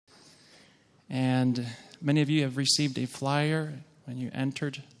And many of you have received a flyer when you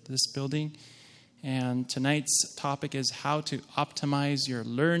entered this building. And tonight's topic is how to optimize your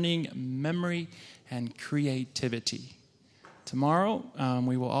learning, memory, and creativity. Tomorrow,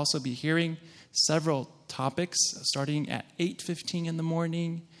 we will also be hearing several topics starting at 8:15 in the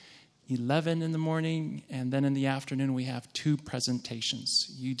morning, 11 in the morning, and then in the afternoon we have 2 presentations.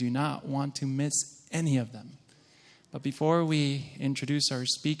 You do not want to miss any of them. But before we introduce our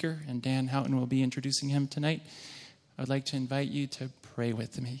speaker, and Dan Houghton will be introducing him tonight, I'd like to invite you to pray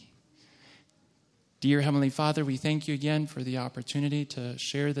with me. Dear Heavenly Father, we thank you again for the opportunity to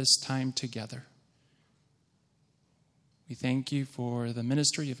share this time together. We thank you for the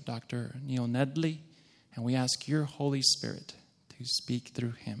ministry of Dr. Neil Nedley, and we ask your Holy Spirit to speak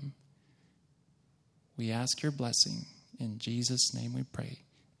through him. We ask your blessing. In Jesus' name we pray.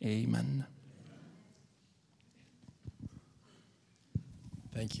 Amen.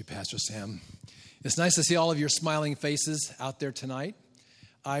 Thank you, Pastor Sam. It's nice to see all of your smiling faces out there tonight.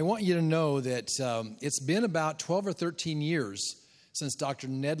 I want you to know that it's been about 12 or 13 years since Dr.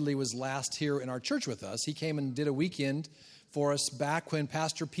 Nedley was last here in our church with us. He came and did a weekend for us back when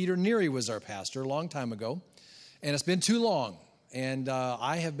Pastor Peter Neary was our pastor a long time ago. And it's been too long. And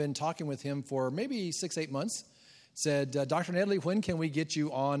I have been talking with him for maybe 6-8 months. Said, Dr. Nedley, when can we get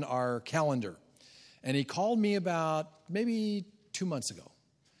you on our calendar? And he called me about maybe 2 months ago,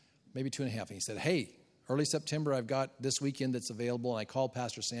 maybe 2.5. And he said, hey, early September, I've got this weekend that's available. And I called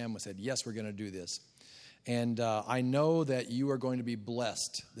Pastor Sam and said, yes, we're going to do this. And I know that you are going to be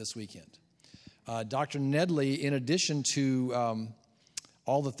blessed this weekend. Dr. Nedley, in addition to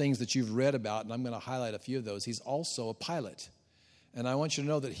all the things that you've read about, and I'm going to highlight a few of those, he's also a pilot. And I want you to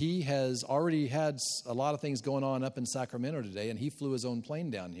know that he has already had a lot of things going on up in Sacramento today, and he flew his own plane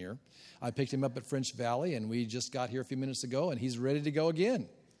down here. I picked him up at French Valley, and we just got here a few minutes ago, and he's ready to go again.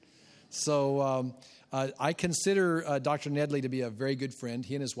 So I consider Dr. Nedley to be a very good friend.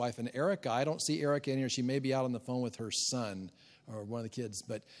 He and his wife, and Erica, I don't see Erica in here. She may be out on the phone with her son or one of the kids.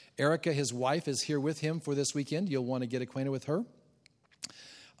 But Erica, his wife, is here with him for this weekend. You'll want to get acquainted with her.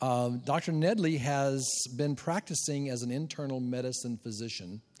 Dr. Nedley has been practicing as an internal medicine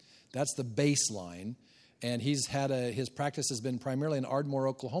physician. That's the baseline. And he's had his practice has been primarily in Ardmore,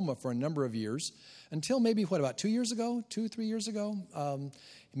 Oklahoma for a number of years, until maybe, about 3 years ago?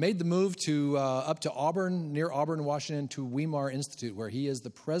 He made the move to up to Auburn, near Auburn, Washington, to Weimar Institute, where he is the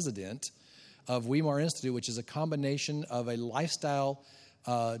president of Weimar Institute, which is a combination of a lifestyle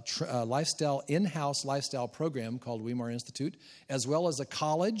in-house lifestyle program called Weimar Institute, as well as a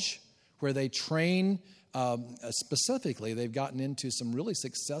college where they train. Specifically, they've gotten into some really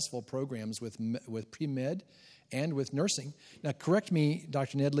successful programs with pre-med and with nursing. Now, correct me,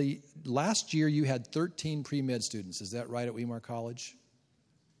 Dr. Nedley, last year you had 13 pre-med students. Is that right at Weimar College?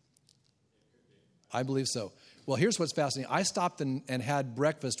 I believe so. Well, here's what's fascinating. I stopped and had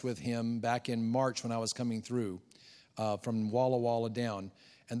breakfast with him back in March when I was coming through from Walla Walla down.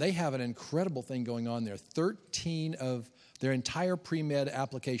 And they have an incredible thing going on there. 13 of their entire pre-med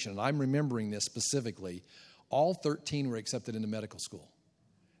application, and I'm remembering this specifically, all 13 were accepted into medical school.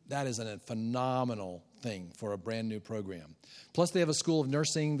 That is a phenomenal thing for a brand new program. Plus, they have a school of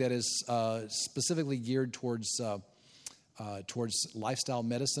nursing that is specifically geared towards lifestyle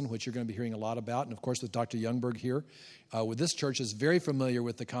medicine, which you're going to be hearing a lot about. And, of course, with Dr. Youngberg here, with this church is very familiar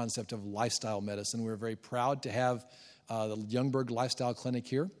with the concept of lifestyle medicine. We're very proud to have the Youngberg Lifestyle Clinic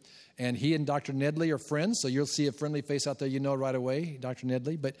here. And he and Dr. Nedley are friends, so you'll see a friendly face out there you know right away, Dr.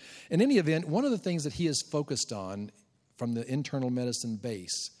 Nedley. But in any event, one of the things that he is focused on from the internal medicine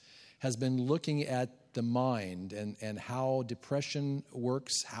base has been looking at the mind and how depression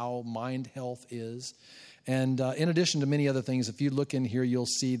works, how mind health is. And in addition to many other things, if you look in here, you'll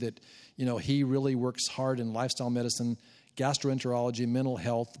see that, he really works hard in lifestyle medicine, gastroenterology, mental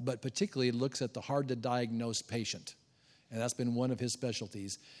health, but particularly looks at the hard-to-diagnose patient. And that's been one of his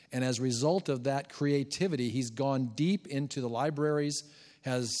specialties. And as a result of that creativity, he's gone deep into the libraries,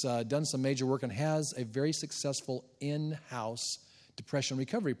 has done some major work, and has a very successful in-house depression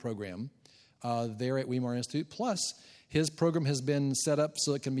recovery program there at Weimar Institute. Plus, his program has been set up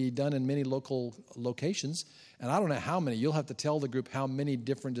so it can be done in many local locations. And I don't know how many. You'll have to tell the group how many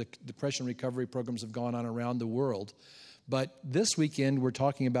different depression recovery programs have gone on around the world. But this weekend, we're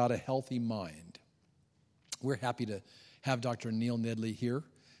talking about a healthy mind. We're happy to have Dr. Neil Nedley here,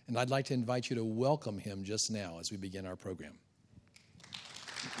 and I'd like to invite you to welcome him just now as we begin our program.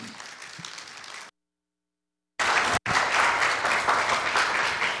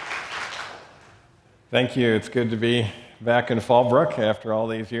 Thank you. It's good to be back in Fallbrook after all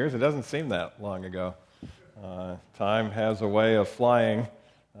these years. It doesn't seem that long ago. Time has a way of flying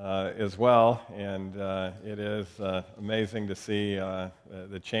as well, and it is amazing to see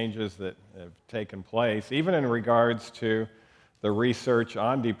the changes that have taken place, even in regards to the research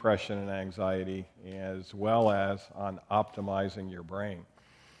on depression and anxiety, as well as on optimizing your brain.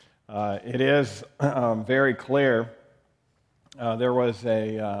 It is very clear. There was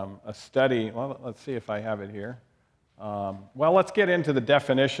a study. Well, let's see if I have it here. Well, let's get into the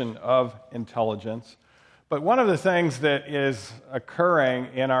definition of intelligence. But one of the things that is occurring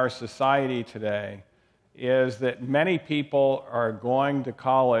in our society today is that many people are going to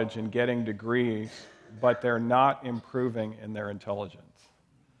college and getting degrees, but they're not improving in their intelligence.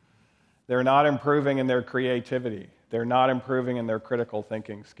 They're not improving in their creativity. They're not improving in their critical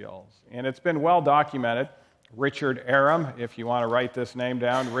thinking skills. And it's been well documented. Richard Arum, if you want to write this name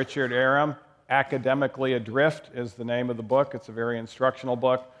down, Richard Arum, Academically Adrift is the name of the book. It's a very instructional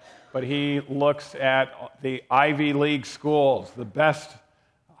book. But he looks at the Ivy League schools, the best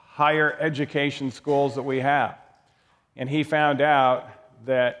higher education schools that we have. And he found out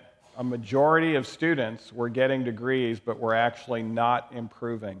that a majority of students were getting degrees, but were actually not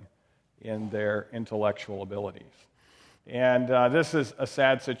improving in their intellectual abilities. And this is a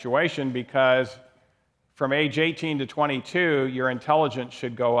sad situation because from age 18 to 22, your intelligence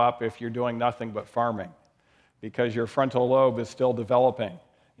should go up if you're doing nothing but farming, because your frontal lobe is still developing.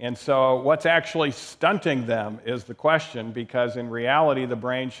 And so what's actually stunting them is the question, because in reality, the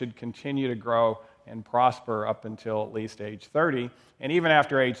brain should continue to grow and prosper up until at least age 30. And even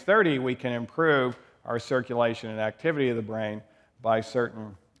after age 30, we can improve our circulation and activity of the brain by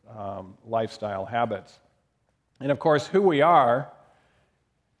certain lifestyle habits. And of course, who we are,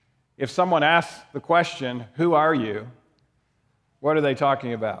 if someone asks the question, who are you? What are they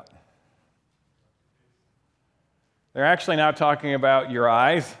talking about? They're actually not talking about your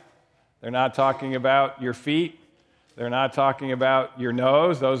eyes. They're not talking about your feet. They're not talking about your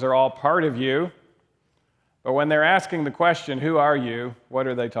nose. Those are all part of you. But when they're asking the question, who are you? What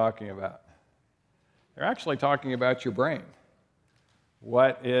are they talking about? They're actually talking about your brain.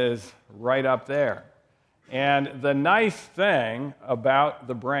 What is right up there? And the nice thing about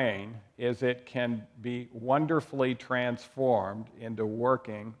the brain is it can be wonderfully transformed into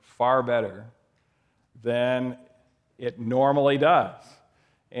working far better than it normally does.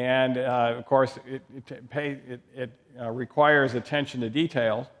 And of course, it requires attention to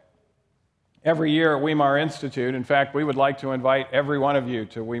detail. Every year at Weimar Institute, in fact, we would like to invite every one of you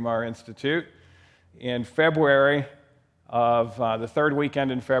to Weimar Institute. In February, of the third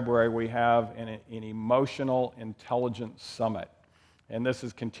weekend in February, we have an emotional intelligence summit. And this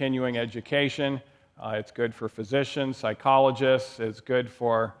is continuing education. It's good for physicians, psychologists. It's good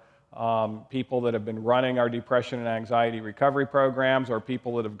for people that have been running our depression and anxiety recovery programs, or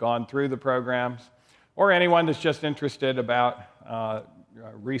people that have gone through the programs, or anyone that's just interested about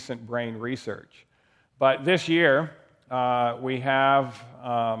recent brain research. But this year, we have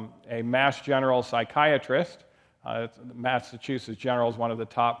a Mass General psychiatrist. Massachusetts General is one of the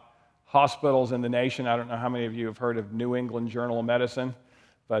top hospitals in the nation. I don't know how many of you have heard of New England Journal of Medicine,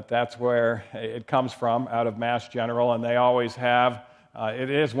 but that's where it comes from, out of Mass General, and they always have, it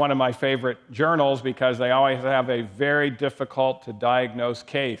is one of my favorite journals because they always have a very difficult to diagnose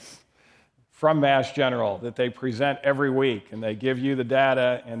case from Mass General that they present every week, and they give you the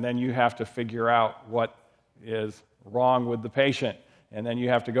data, and then you have to figure out what is wrong with the patient, and then you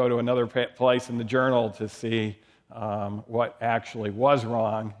have to go to another place in the journal to see what actually was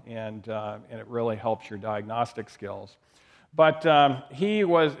wrong, and it really helps your diagnostic skills. But he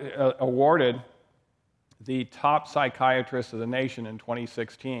was awarded the top psychiatrist of the nation in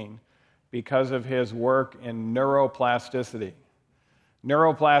 2016 because of his work in neuroplasticity.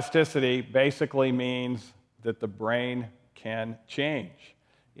 Neuroplasticity basically means that the brain can change.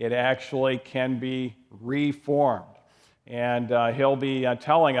 It actually can be reformed. And he'll be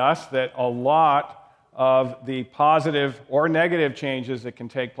telling us that a lot of the positive or negative changes that can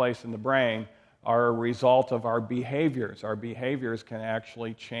take place in the brain are a result of our behaviors. Our behaviors can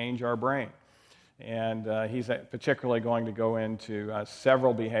actually change our brain. And he's particularly going to go into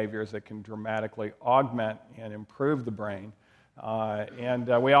several behaviors that can dramatically augment and improve the brain.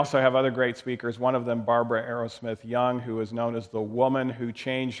 And we also have other great speakers, one of them Barbara Arrowsmith Young, who is known as the woman who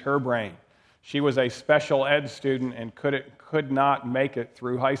changed her brain. She was a special ed student and could not make it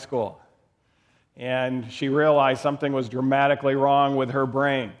through high school. And she realized something was dramatically wrong with her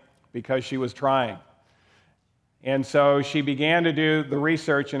brain because she was trying. And so she began to do the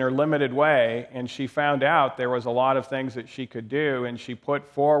research in her limited way, and she found out there was a lot of things that she could do, and she put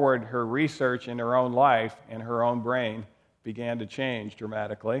forward her research in her own life, and her own brain began to change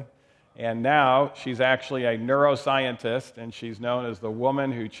dramatically. And now she's actually a neuroscientist, and she's known as the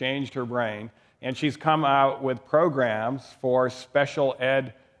woman who changed her brain. And she's come out with programs for special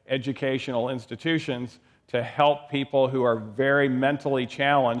ed educational institutions to help people who are very mentally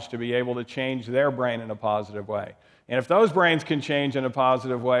challenged to be able to change their brain in a positive way. And if those brains can change in a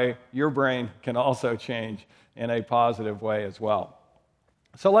positive way, your brain can also change in a positive way as well.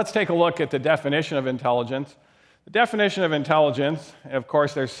 So let's take a look at the definition of intelligence. The definition of intelligence, and of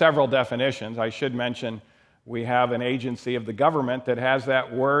course there's several definitions. I should mention we have an agency of the government that has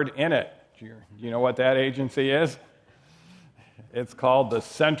that word in it. Do you know what that agency is? It's called the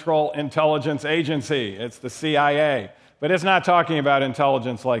Central Intelligence Agency. It's the CIA. But it's not talking about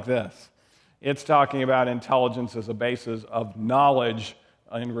intelligence like this. It's talking about intelligence as a basis of knowledge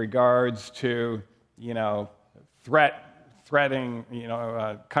in regards to, threatening,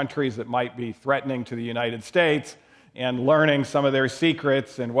 countries that might be threatening to the United States, and learning some of their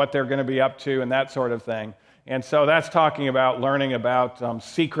secrets and what they're going to be up to and that sort of thing. And so that's talking about learning about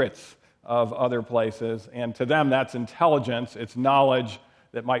secrets of other places. And to them, that's intelligence. It's knowledge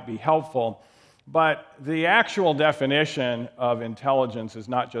that might be helpful. But the actual definition of intelligence is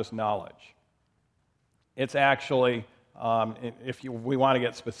not just knowledge. It's actually, we want to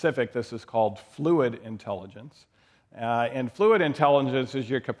get specific, this is called fluid intelligence. And fluid intelligence is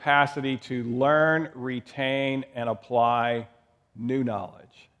your capacity to learn, retain, and apply new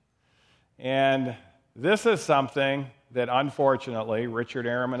knowledge. And this is something that, unfortunately, Richard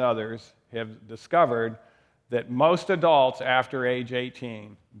Arum and others have discovered that most adults after age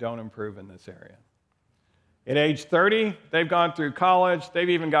 18 don't improve in this area. At age 30, they've gone through college, they've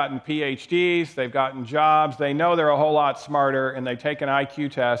even gotten PhDs, they've gotten jobs, they know they're a whole lot smarter, and they take an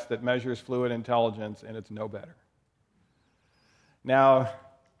IQ test that measures fluid intelligence, and it's no better. Now,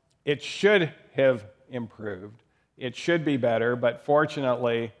 it should have improved. It should be better, but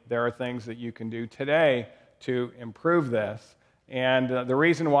fortunately, there are things that you can do today to improve this. And the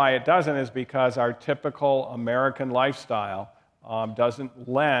reason why it doesn't is because our typical American lifestyle doesn't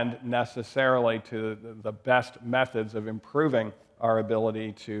lend necessarily to the best methods of improving our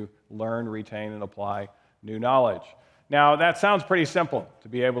ability to learn, retain, and apply new knowledge. Now, that sounds pretty simple, to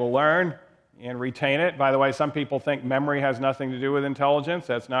be able to learn and retain it. By the way, some people think memory has nothing to do with intelligence.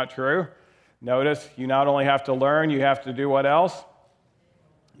 That's not true. Notice, you not only have to learn, you have to do what else?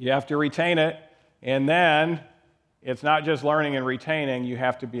 You have to retain it. And then, it's not just learning and retaining, you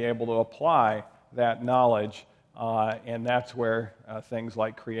have to be able to apply that knowledge, and that's where things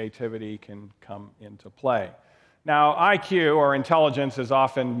like creativity can come into play. Now, IQ, or intelligence, is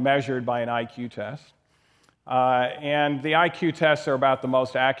often measured by an IQ test. And the IQ tests are about the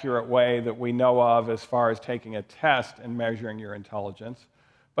most accurate way that we know of as far as taking a test and measuring your intelligence.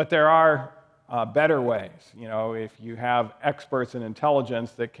 But there are better ways. If you have experts in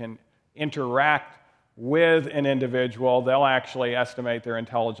intelligence that can interact with an individual, they'll actually estimate their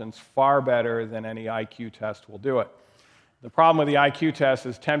intelligence far better than any IQ test will do it. The problem with the IQ test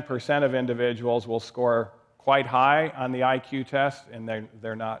is 10% of individuals will score quite high on the IQ test, and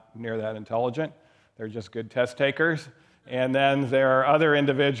they're not near that intelligent. They're just good test takers. And then there are other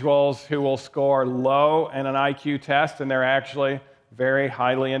individuals who will score low in an IQ test, and they're actually very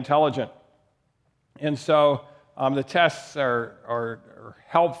highly intelligent. And so the tests are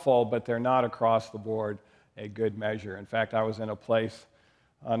helpful, but they're not across the board a good measure. In fact, I was in a place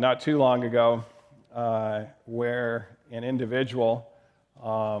not too long ago where an individual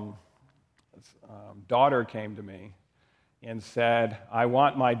daughter came to me and said, I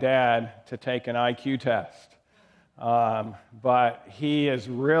want my dad to take an IQ test. But he is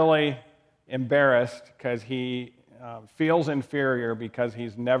really embarrassed because he feels inferior because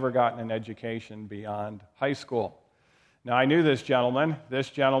he's never gotten an education beyond high school. Now, I knew this gentleman.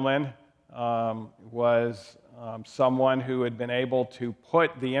 This gentleman was someone who had been able to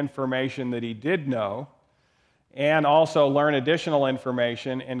put the information that he did know and also learn additional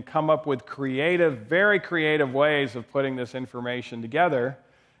information and come up with very creative ways of putting this information together,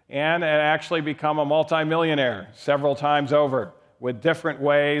 and had actually become a multimillionaire several times over with different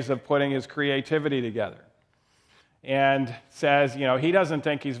ways of putting his creativity together. And says, he doesn't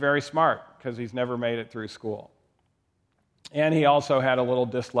think he's very smart because he's never made it through school. And he also had a little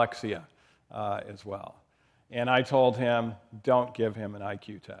dyslexia as well. And I told him, don't give him an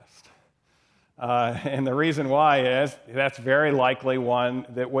IQ test. And the reason why is that's very likely one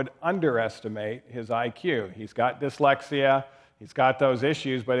that would underestimate his IQ. He's got dyslexia, he's got those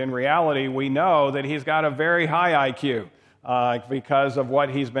issues, but in reality, we know that he's got a very high IQ because of what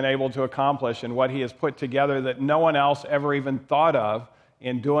he's been able to accomplish and what he has put together that no one else ever even thought of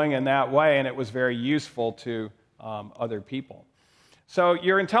in doing in that way, and it was very useful to other people. So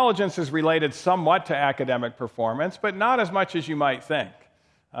your intelligence is related somewhat to academic performance, but not as much as you might think.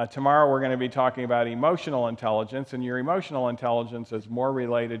 Tomorrow we're going to be talking about emotional intelligence, and your emotional intelligence is more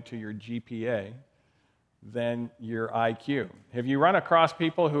related to your GPA than your IQ. Have you run across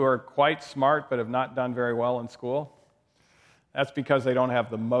people who are quite smart but have not done very well in school? That's because they don't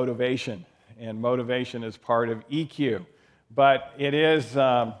have the motivation, and motivation is part of EQ. But it is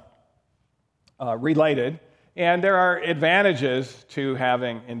related, and there are advantages to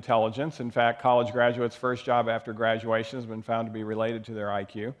having intelligence. In fact, college graduates' first job after graduation has been found to be related to their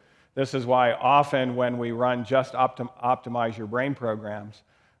IQ. This is why often when we run just Optimize Your Brain programs,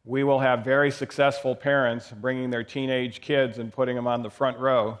 we will have very successful parents bringing their teenage kids and putting them on the front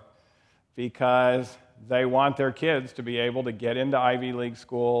row because they want their kids to be able to get into Ivy League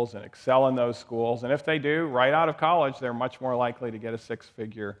schools and excel in those schools. And if they do, right out of college, they're much more likely to get a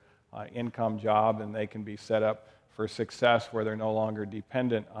six-figure income job, and they can be set up for success where they're no longer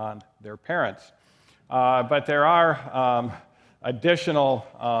dependent on their parents. But there are additional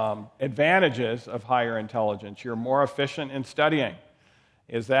advantages of higher intelligence. You're more efficient in studying.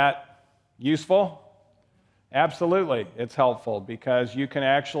 Is that useful? Absolutely, it's helpful because you can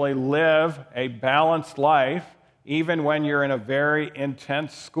actually live a balanced life even when you're in a very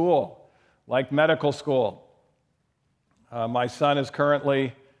intense school, like medical school. My son is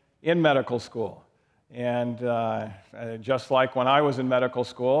currently in medical school, and just like when I was in medical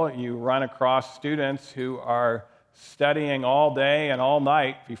school, you run across students who are studying all day and all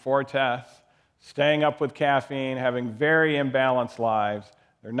night before tests, staying up with caffeine, having very imbalanced lives.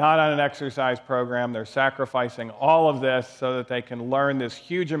 They're not on an exercise program. They're sacrificing all of this so that they can learn this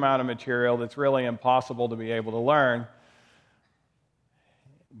huge amount of material that's really impossible to be able to learn.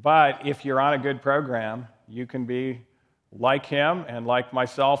 But if you're on a good program, you can be like him and like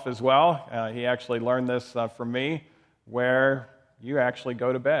myself as well. He actually learned this from me, where you actually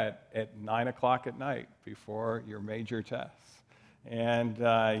go to bed at 9 o'clock at night before your major tests. And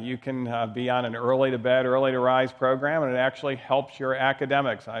you can be on an early-to-bed, early-to-rise program, and it actually helps your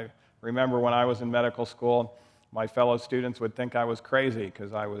academics. I remember when I was in medical school, my fellow students would think I was crazy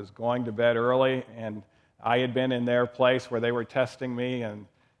because I was going to bed early, and I had been in their place where they were testing me,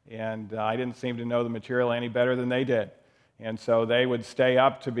 and I didn't seem to know the material any better than they did. And so they would stay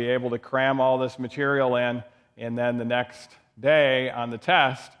up to be able to cram all this material in, and then the next day on the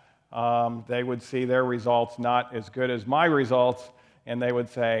test, they would see their results not as good as my results, and they would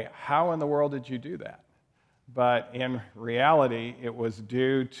say, "How in the world did you do that?" But in reality, it was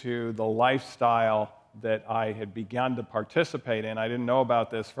due to the lifestyle that I had begun to participate in. I didn't know about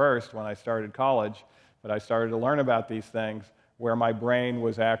this first when I started college, but I started to learn about these things where my brain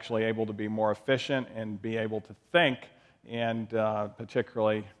was actually able to be more efficient and be able to think, and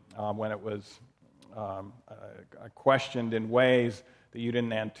particularly when it was questioned in ways that you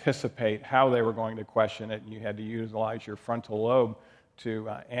didn't anticipate how they were going to question it, and you had to utilize your frontal lobe to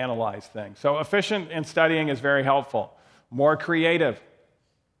analyze things. So efficient in studying is very helpful. More creative.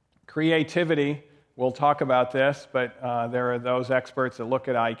 Creativity, we'll talk about this, but there are those experts that look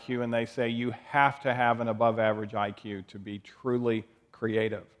at IQ and they say you have to have an above-average IQ to be truly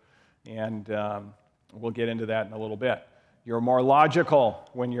creative. And we'll get into that in a little bit. You're more logical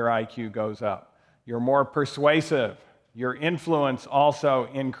when your IQ goes up. You're more persuasive. Your influence also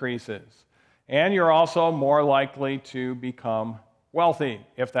increases. And you're also more likely to become wealthy,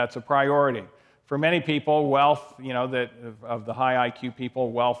 if that's a priority. For many people, wealth, of the high IQ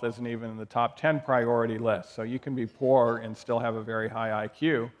people, wealth isn't even in the top 10 priority list. So you can be poor and still have a very high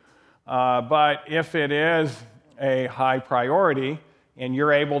IQ. But if it is a high priority, and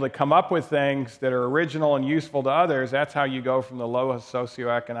you're able to come up with things that are original and useful to others, that's how you go from the lowest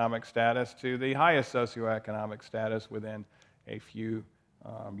socioeconomic status to the highest socioeconomic status within a few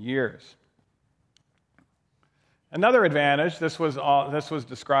years. Another advantage, this was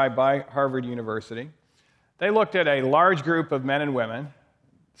described by Harvard University. They looked at a large group of men and women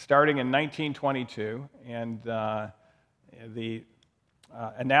starting in 1922, and the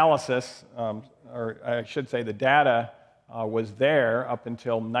analysis, or I should say the data, was there up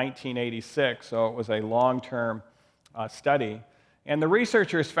until 1986, so it was a long-term study. And the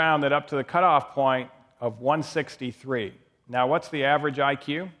researchers found that up to the cutoff point of 163. Now, what's the average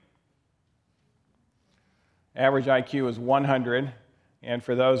IQ? Average IQ is 100, and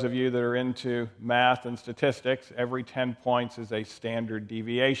for those of you that are into math and statistics, every 10 points is a standard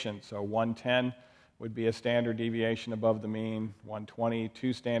deviation. So 110 would be a standard deviation above the mean, 120,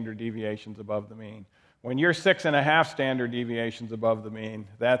 2 standard deviations above the mean. When you're 6.5 standard deviations above the mean,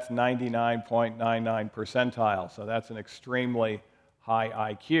 that's 99.99 percentile, so that's an extremely high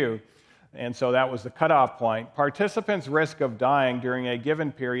IQ. and so that was the cutoff point, participants' risk of dying during a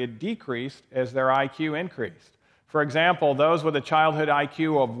given period decreased as their IQ increased. For example, those with a childhood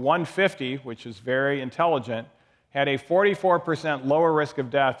IQ of 150, which is very intelligent, had a 44% lower risk of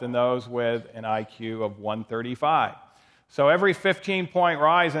death than those with an IQ of 135. So every 15-point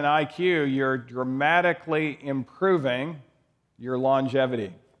rise in IQ, you're dramatically improving your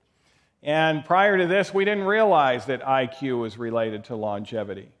longevity. And prior to this, we didn't realize that IQ was related to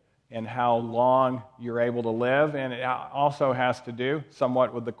longevity and how long you're able to live, and it also has to do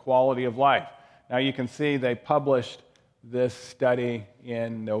somewhat with the quality of life. Now you can see they published this study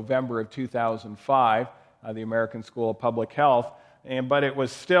in November of 2005, the American School of Public Health, but it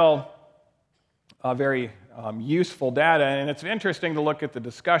was still very useful data, and it's interesting to look at the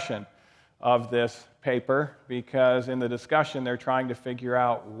discussion of this paper, because in the discussion they're trying to figure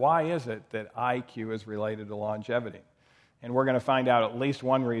out why is it that IQ is related to longevity. And we're going to find out at least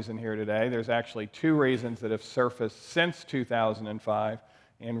one reason here today. There's actually two reasons that have surfaced since 2005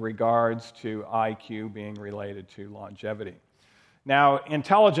 in regards to IQ being related to longevity. Now,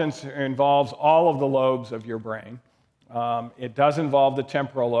 intelligence involves all of the lobes of your brain. It does involve the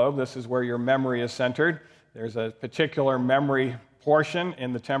temporal lobe. This is where your memory is centered. There's a particular memory portion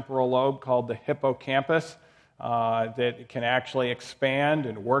in the temporal lobe called the hippocampus that can actually expand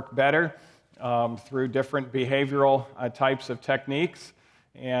and work better through different behavioral types of techniques.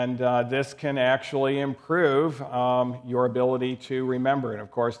 And this can actually improve your ability to remember. And of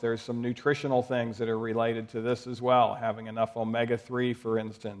course, there's some nutritional things that are related to this as well. Having enough omega-3, for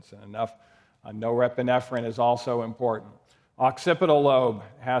instance, and enough norepinephrine is also important. Occipital lobe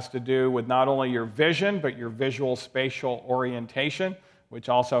has to do with not only your vision, but your visual spatial orientation, which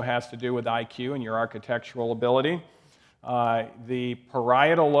also has to do with IQ and your architectural ability. The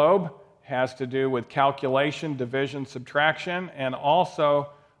parietal lobe has to do with calculation, division, subtraction, and also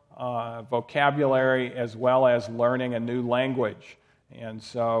vocabulary as well as learning a new language. And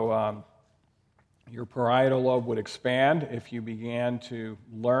so your parietal lobe would expand if you began to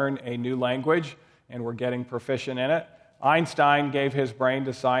learn a new language and were getting proficient in it. Einstein gave his brain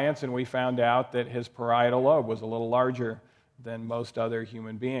to science, and we found out that his parietal lobe was a little larger than most other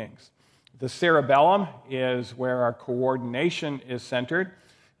human beings. The cerebellum is where our coordination is centered,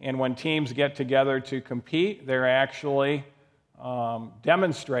 and when teams get together to compete, they're actually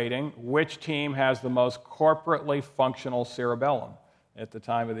demonstrating which team has the most corporately functional cerebellum at the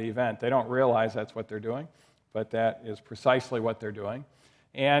time of the event. They don't realize that's what they're doing, but that is precisely what they're doing.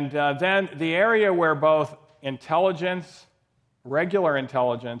 And then the area where both intelligence, regular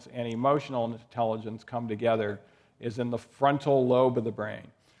intelligence, and emotional intelligence come together is in the frontal lobe of the brain.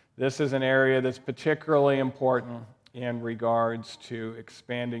 This is an area that's particularly important in regards to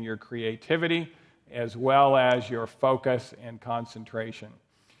expanding your creativity as well as your focus and concentration.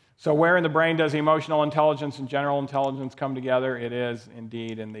 So where in the brain does emotional intelligence and general intelligence come together? It is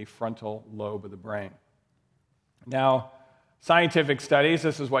indeed in the frontal lobe of the brain. Now, scientific studies,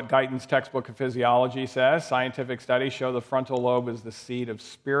 this is what Guyton's textbook of physiology says. Scientific studies show the frontal lobe is the seat of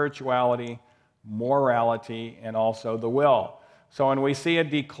spirituality, morality, and also the will. So when we see a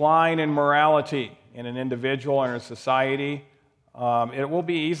decline in morality in an individual or in a society, it will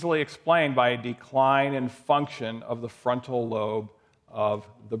be easily explained by a decline in function of the frontal lobe of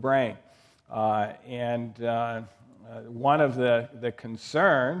the brain. One of the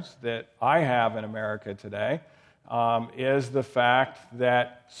concerns that I have in America today is the fact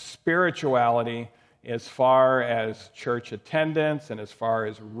that spirituality, as far as church attendance and as far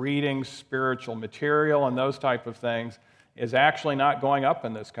as reading spiritual material and those type of things, is actually not going up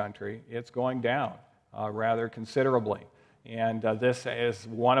in this country. It's going down rather considerably. And this is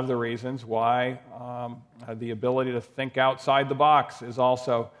one of the reasons why the ability to think outside the box is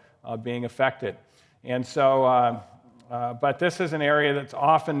also being affected. And so, but this is an area that's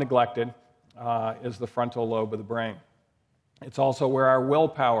often neglected, is the frontal lobe of the brain. It's also where our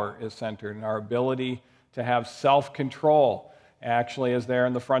willpower is centered, and our ability to have self-control actually is there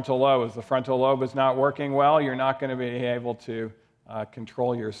in the frontal lobe. If the frontal lobe is not working well, you're not going to be able to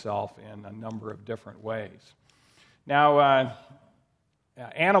control yourself in a number of different ways. Now,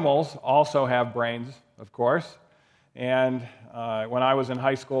 animals also have brains, of course, and when I was in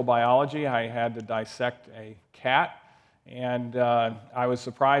high school biology, I had to dissect a cat, and I was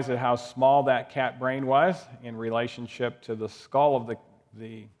surprised at how small that cat brain was in relationship to the skull of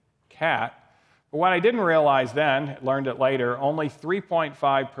the cat. But what I didn't realize then, learned it later, only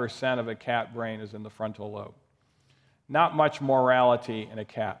 3.5% of a cat brain is in the frontal lobe. Not much morality in a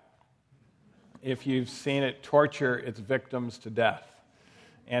cat. If you've seen it torture its victims to death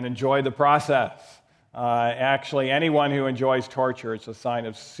and enjoy the process, Actually, anyone who enjoys torture, it's a sign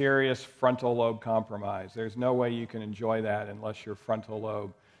of serious frontal lobe compromise. There's no way you can enjoy that unless your frontal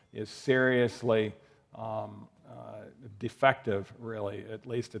lobe is seriously defective, really, at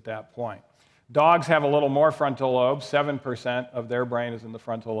least at that point. Dogs have a little more frontal lobe. 7% of their brain is in the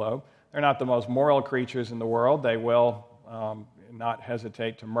frontal lobe. They're not the most moral creatures in the world. They will not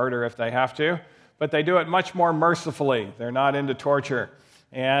hesitate to murder if they have to, but they do it much more mercifully. They're not into torture.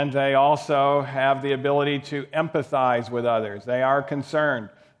 And they also have the ability to empathize with others. They are concerned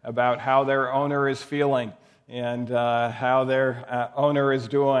about how their owner is feeling and how their owner is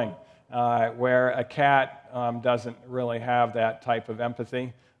doing, where a cat doesn't really have that type of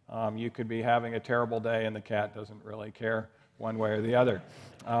empathy. You could be having a terrible day and the cat doesn't really care one way or the other.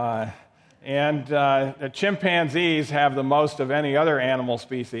 The chimpanzees have the most of any other animal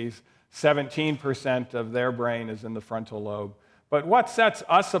species. 17% of their brain is in the frontal lobe. But what sets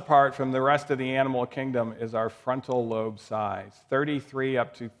us apart from the rest of the animal kingdom is our frontal lobe size. 33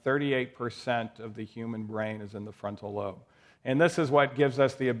 up to 38% of the human brain is in the frontal lobe. And this is what gives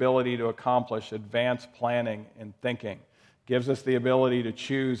us the ability to accomplish advanced planning and thinking. Gives us the ability to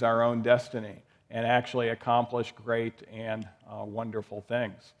choose our own destiny and actually accomplish great and wonderful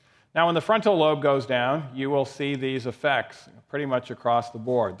things. Now, when the frontal lobe goes down, you will see these effects pretty much across the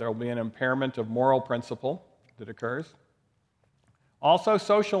board. There will be an impairment of moral principle that occurs. Also,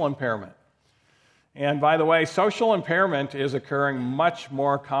 social impairment. And by the way, social impairment is occurring much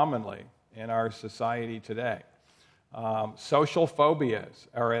more commonly in our society today. Social phobias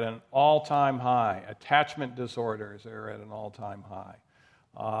are at an all-time high. Attachment disorders are at an all-time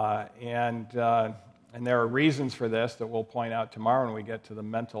high. And there are reasons for this that we'll point out tomorrow when we get to the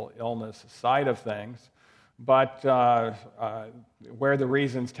mental illness side of things. But where the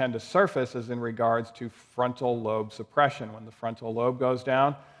reasons tend to surface is in regards to frontal lobe suppression. When the frontal lobe goes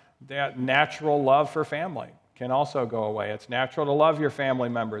down, that natural love for family can also go away. It's natural to love your family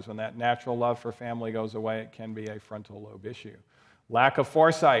members. When that natural love for family goes away, it can be a frontal lobe issue. Lack of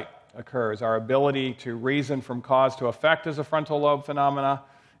foresight occurs. Our ability to reason from cause to effect is a frontal lobe phenomena,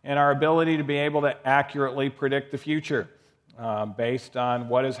 and our ability to be able to accurately predict the future based on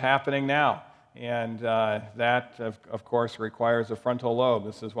what is happening now. And that, of course, requires a frontal lobe.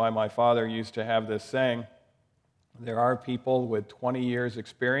 This is why my father used to have this saying, there are people with 20 years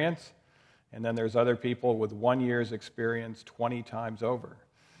experience, and then there's other people with 1 year's experience 20 times over.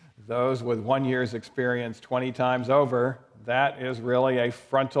 Those with 1 year's experience 20 times over, that is really a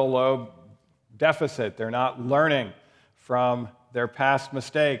frontal lobe deficit. They're not learning from their past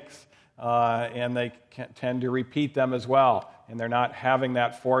mistakes, and they tend to repeat them as well. And they're not having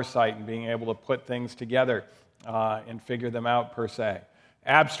that foresight and being able to put things together and figure them out per se.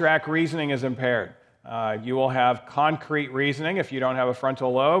 Abstract reasoning is impaired. You will have concrete reasoning if you don't have a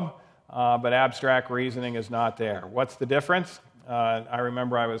frontal lobe, but abstract reasoning is not there. What's the difference? I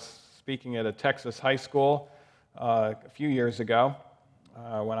remember I was speaking at a Texas high school a few years ago.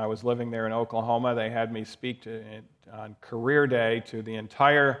 When I was living there in Oklahoma, they had me speak on career day to the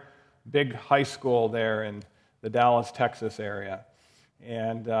entire big high school there in the Dallas, Texas area.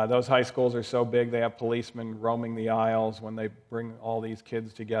 And those high schools are so big, they have policemen roaming the aisles when they bring all these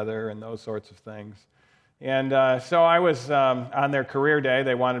kids together and those sorts of things. And so I was on their career day.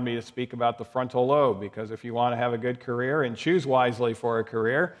 They wanted me to speak about the frontal lobe, because if you want to have a good career and choose wisely for a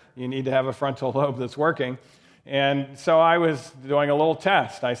career, you need to have a frontal lobe that's working. And so I was doing a little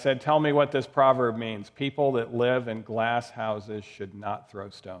test. I said, tell me what this proverb means. People that live in glass houses should not throw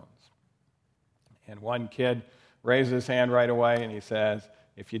stones. And one kid raised his hand right away and he says,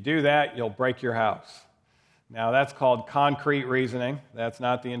 if you do that, you'll break your house. Now that's called concrete reasoning. That's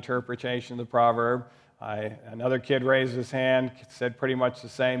not the interpretation of the proverb. Another kid raised his hand, said pretty much the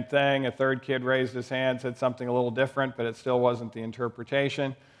same thing. A third kid raised his hand, said something a little different, but it still wasn't the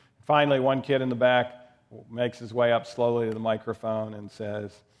interpretation. Finally, one kid in the back makes his way up slowly to the microphone and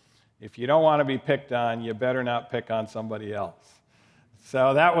says, if you don't want to be picked on, you better not pick on somebody else.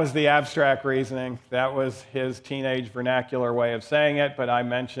 So that was the abstract reasoning. That was his teenage vernacular way of saying it, but I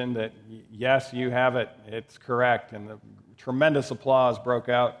mentioned that, yes, you have it. It's correct. And the tremendous applause broke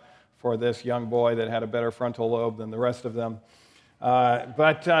out for this young boy that had a better frontal lobe than the rest of them.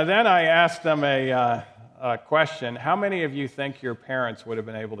 But then I asked them a question. How many of you think your parents would have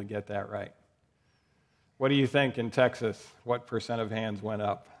been able to get that right? What do you think in Texas? What percent of hands went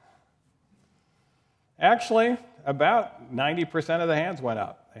up? Actually, about 90% of the hands went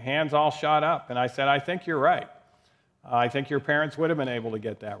up. The hands all shot up. And I said, I think you're right. I think your parents would have been able to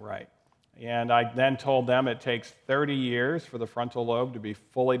get that right. And I then told them it takes 30 years for the frontal lobe to be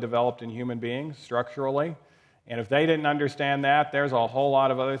fully developed in human beings structurally. And if they didn't understand that, there's a whole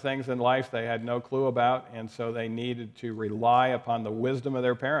lot of other things in life they had no clue about, and so they needed to rely upon the wisdom of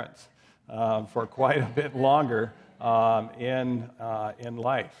their parents for quite a bit longer in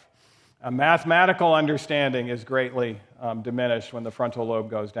life. A mathematical understanding is greatly diminished when the frontal lobe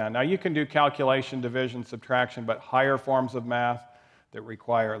goes down. Now, you can do calculation, division, subtraction, but higher forms of math that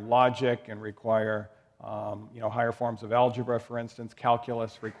require logic and require higher forms of algebra, for instance,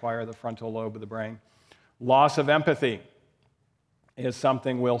 calculus, require the frontal lobe of the brain. Loss of empathy is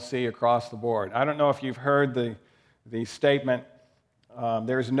something we'll see across the board. I don't know if you've heard the statement,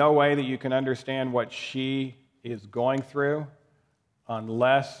 there's no way that you can understand what she is going through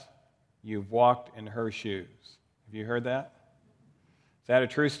unless you've walked in her shoes. Have you heard that? Is that a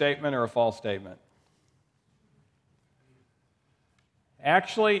true statement or a false statement?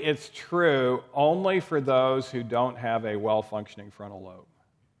 Actually, it's true only for those who don't have a well-functioning frontal lobe.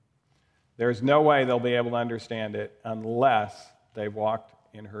 There's no way they'll be able to understand it unless they've walked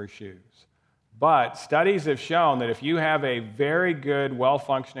in her shoes. But studies have shown that if you have a very good,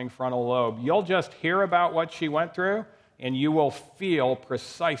 well-functioning frontal lobe, you'll just hear about what she went through, and you will feel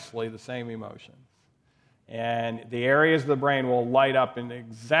precisely the same emotions. And the areas of the brain will light up in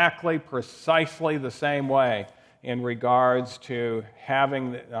exactly, precisely the same way in regards to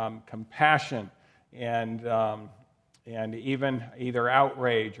having compassion and even either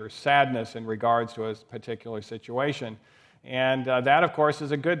outrage or sadness in regards to a particular situation. And that, of course,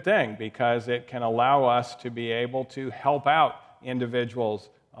 is a good thing because it can allow us to be able to help out individuals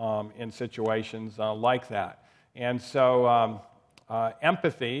in situations like that. And so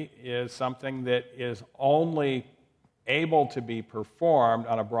empathy is something that is only able to be performed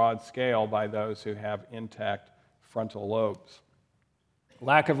on a broad scale by those who have intact frontal lobes.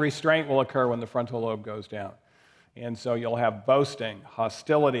 Lack of restraint will occur when the frontal lobe goes down. And so you'll have boasting,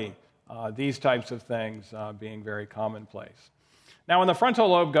 hostility, these types of things being very commonplace. Now, when the frontal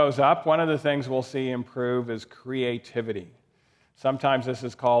lobe goes up, one of the things we'll see improve is creativity. Sometimes this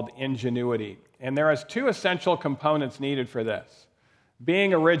is called ingenuity. And there is two essential components needed for this.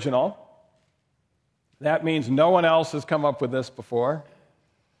 Being original, that means no one else has come up with this before,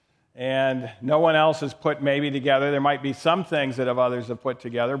 and no one else has put maybe together. There might be some things that others have put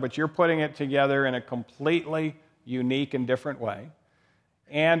together, but you're putting it together in a completely unique and different way.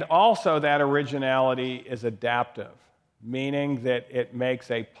 And also that originality is adaptive, meaning that it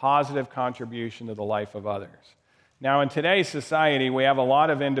makes a positive contribution to the life of others. Now, in today's society, we have a lot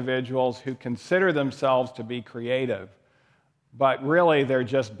of individuals who consider themselves to be creative, but really they're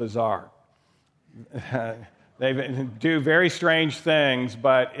just bizarre. They do very strange things,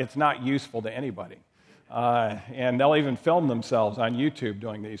 but it's not useful to anybody. And they'll even film themselves on YouTube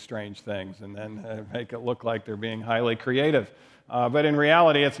doing these strange things and then make it look like they're being highly creative. But in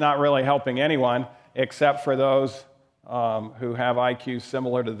reality, it's not really helping anyone except for those who have IQs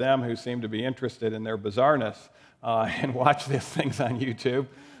similar to them who seem to be interested in their bizarreness and watch these things on YouTube.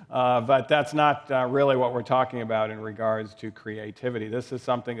 But that's not really what we're talking about in regards to creativity. This is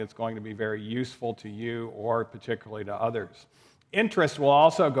something that's going to be very useful to you or particularly to others. Interest will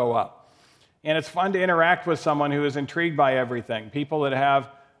also go up. And it's fun to interact with someone who is intrigued by everything. People that have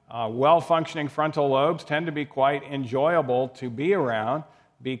well-functioning frontal lobes tend to be quite enjoyable to be around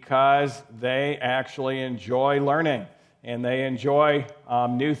because they actually enjoy learning and they enjoy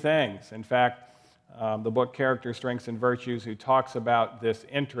new things. In fact, the book Character, Strengths, and Virtues, who talks about this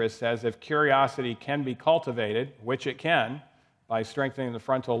interest, says if curiosity can be cultivated, which it can, by strengthening the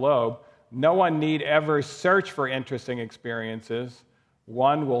frontal lobe, no one need ever search for interesting experiences.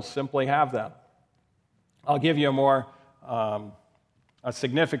 One will simply have them. I'll give you a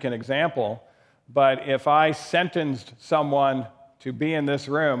significant example, but if I sentenced someone to be in this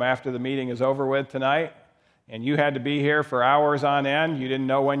room after the meeting is over with tonight, and you had to be here for hours on end, you didn't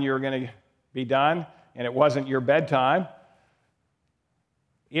know when you were going to be done, and it wasn't your bedtime,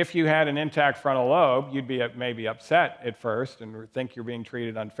 if you had an intact frontal lobe, you'd be maybe upset at first and think you're being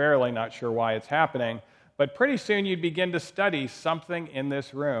treated unfairly, not sure why it's happening, but pretty soon you'd begin to study something in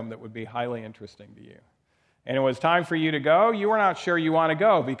this room that would be highly interesting to you. And it was time for you to go, you were not sure you want to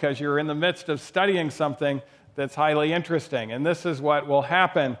go because you're in the midst of studying something that's highly interesting. And this is what will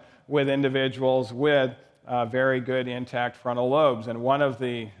happen with individuals with very good intact frontal lobes. And one of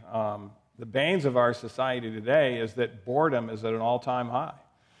the banes of our society today is that boredom is at an all-time high.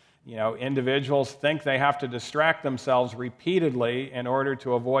 You know, individuals think they have to distract themselves repeatedly in order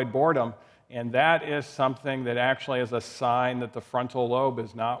to avoid boredom, and that is something that actually is a sign that the frontal lobe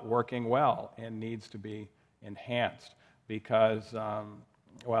is not working well and needs to be enhanced because,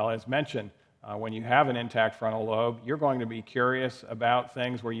 as mentioned, when you have an intact frontal lobe, you're going to be curious about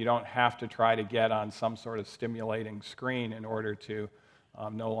things where you don't have to try to get on some sort of stimulating screen in order to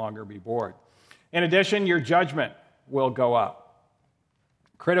no longer be bored. In addition, your judgment will go up.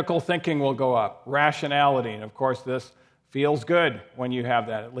 Critical thinking will go up. Rationality, and of course this feels good when you have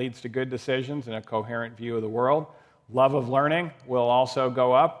that. It leads to good decisions and a coherent view of the world. Love of learning will also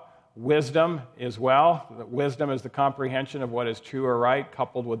go up. Wisdom as well. Wisdom is the comprehension of what is true or right,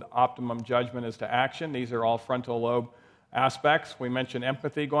 coupled with optimum judgment as to action. These are all frontal lobe aspects. We mentioned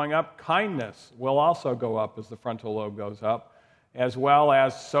empathy going up. Kindness will also go up as the frontal lobe goes up, as well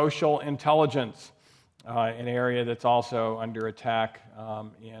as social intelligence, an area that's also under attack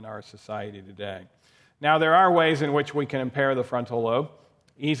in our society today. Now, there are ways in which we can impair the frontal lobe.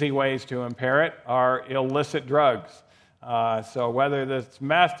 Easy ways to impair it are illicit drugs. So whether it's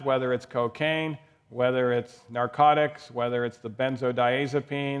meth, whether it's cocaine, whether it's narcotics, whether it's the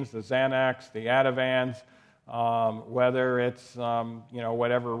benzodiazepines, the Xanax, the Ativans, whether it's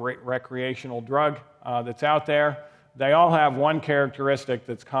whatever recreational drug that's out there, they all have one characteristic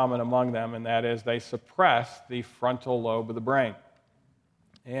that's common among them, and that is they suppress the frontal lobe of the brain.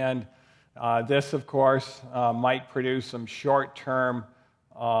 And this, of course, might produce some short-term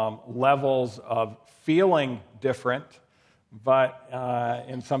levels of feeling different, but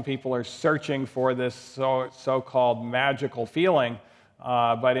and some people are searching for this so-called magical feeling,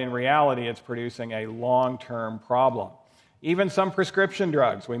 but in reality it's producing a long-term problem. Even some prescription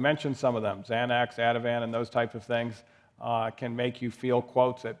drugs, we mentioned some of them, Xanax, Ativan, and those type of things, can make you feel,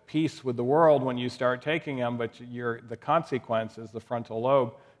 quotes, at peace with the world when you start taking them, but the consequence is the frontal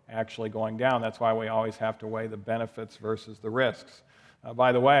lobe actually going down. That's why we always have to weigh the benefits versus the risks.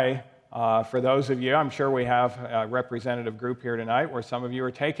 By the way, for those of you, I'm sure we have a representative group here tonight where some of you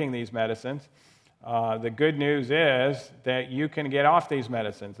are taking these medicines. The good news is that you can get off these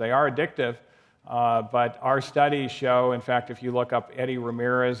medicines. They are addictive, but our studies show, in fact, if you look up Eddie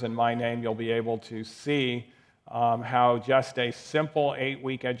Ramirez and my name, you'll be able to see how just a simple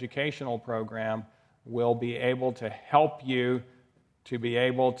 8-week educational program will be able to help you to be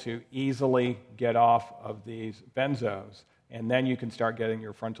able to easily get off of these benzos. And then you can start getting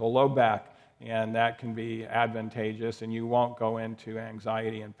your frontal lobe back, and that can be advantageous, and you won't go into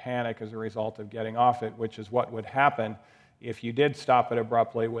anxiety and panic as a result of getting off it, which is what would happen if you did stop it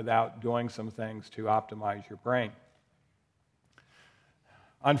abruptly without doing some things to optimize your brain.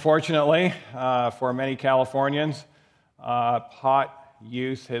 Unfortunately, for many Californians, pot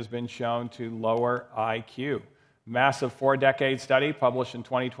use has been shown to lower IQ. Massive 4-decade study published in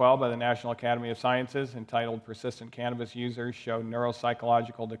 2012 by the National Academy of Sciences entitled Persistent Cannabis Users Showed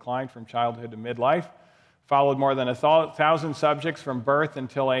Neuropsychological Decline from Childhood to Midlife. Followed more than 1,000 subjects from birth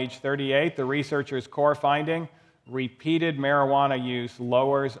until age 38. The researchers' core finding, repeated marijuana use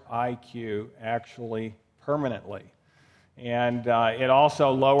lowers IQ actually permanently. And it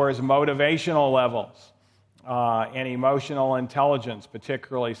also lowers motivational levels. And emotional intelligence,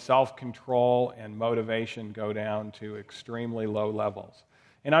 particularly self-control and motivation, go down to extremely low levels.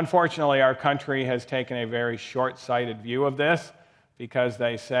 And unfortunately, our country has taken a very short-sighted view of this because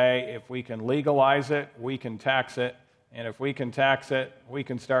they say if we can legalize it, we can tax it, and if we can tax it, we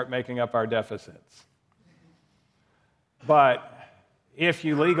can start making up our deficits. But if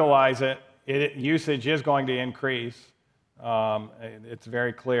you legalize it, usage is going to increase. It's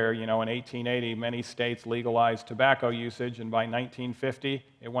very clear, in 1880, many states legalized tobacco usage, and by 1950,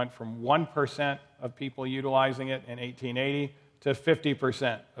 it went from 1% of people utilizing it in 1880 to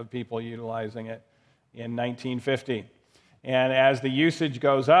 50% of people utilizing it in 1950. And as the usage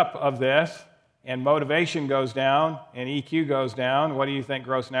goes up of this, and motivation goes down, and EQ goes down, what do you think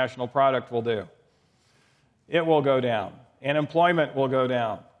gross national product will do? It will go down, and employment will go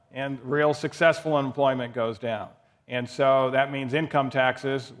down, and real successful employment goes down. And so that means income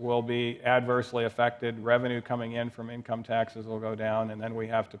taxes will be adversely affected. Revenue coming in from income taxes will go down, and then we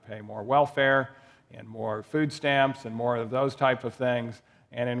have to pay more welfare and more food stamps and more of those type of things.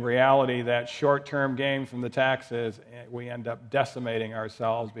 And in reality, that short-term gain from the taxes, we end up decimating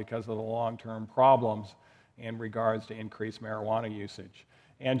ourselves because of the long-term problems in regards to increased marijuana usage.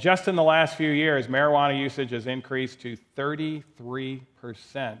 And just in the last few years, marijuana usage has increased to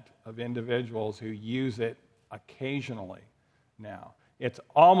 33% of individuals who use it occasionally now. It's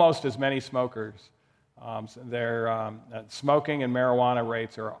almost as many smokers. Smoking and marijuana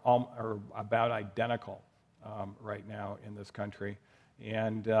rates are about identical right now in this country.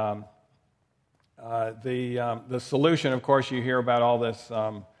 And the solution, of course, you hear about all this,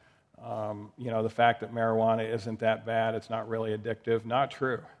 the fact that marijuana isn't that bad, it's not really addictive. Not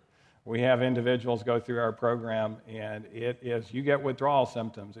true. We have individuals go through our program, and you get withdrawal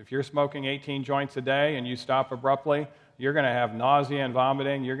symptoms. If you're smoking 18 joints a day and you stop abruptly, you're going to have nausea and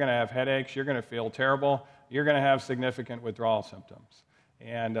vomiting, you're going to have headaches, you're going to feel terrible, you're going to have significant withdrawal symptoms.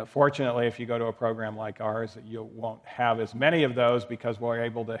 And fortunately, if you go to a program like ours, you won't have as many of those because we're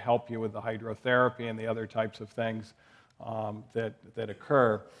able to help you with the hydrotherapy and the other types of things that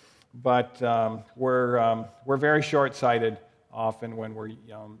occur. But we're very short-sighted often when we're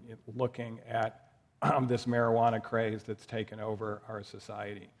looking at this marijuana craze that's taken over our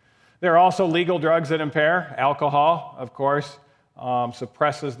society. There are also legal drugs that impair. Alcohol, of course,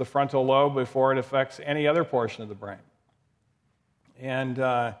 suppresses the frontal lobe before it affects any other portion of the brain. And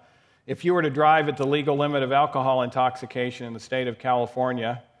if you were to drive at the legal limit of alcohol intoxication in the state of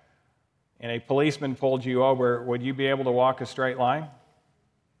California and a policeman pulled you over, would you be able to walk a straight line?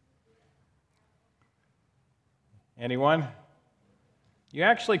 Anyone? You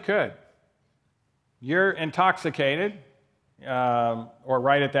actually could. You're intoxicated, or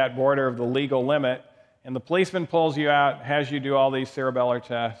right at that border of the legal limit, and the policeman pulls you out, has you do all these cerebellar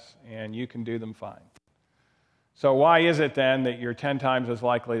tests, and you can do them fine. So why is it then that you're 10 times as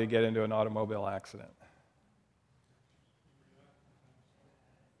likely to get into an automobile accident?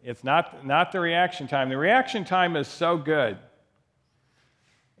 It's not the reaction time. The reaction time is so good.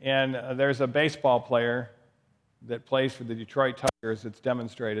 And there's a baseball player that plays for the Detroit Tigers that's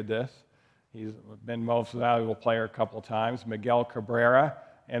demonstrated this. He's been most valuable player a couple of times, Miguel Cabrera.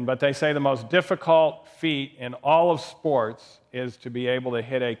 But they say the most difficult feat in all of sports is to be able to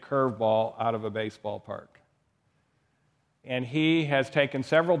hit a curveball out of a baseball park. And he has taken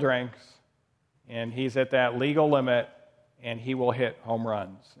several drinks, and he's at that legal limit, and he will hit home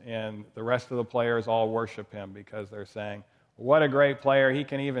runs. And the rest of the players all worship him because they're saying, what a great player. He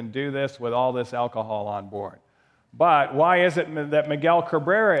can even do this with all this alcohol on board. But why is it that Miguel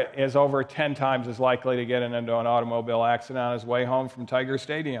Cabrera is over 10 times as likely to get into an automobile accident on his way home from Tiger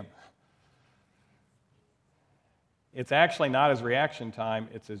Stadium? It's actually not his reaction time,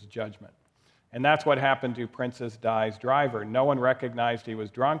 it's his judgment. And that's what happened to Princess Di's driver. No one recognized he was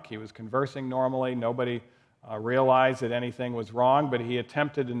drunk. He was conversing normally. Nobody realized that anything was wrong, but he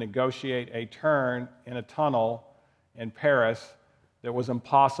attempted to negotiate a turn in a tunnel in Paris that was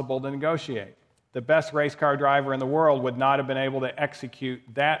impossible to negotiate. The best race car driver in the world would not have been able to execute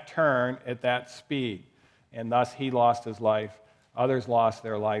that turn at that speed. And thus he lost his life. Others lost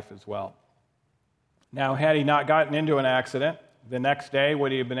their life as well. Now, had he not gotten into an accident, the next day,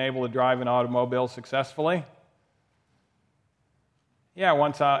 would he have been able to drive an automobile successfully? Yeah,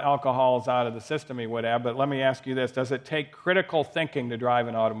 once alcohol is out of the system, he would have. But let me ask you this. Does it take critical thinking to drive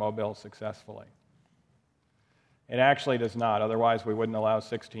an automobile successfully? It actually does not. Otherwise, we wouldn't allow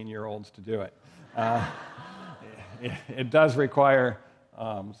 16-year-olds to do it. It does require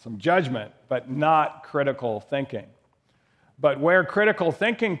some judgment, but not critical thinking. But where critical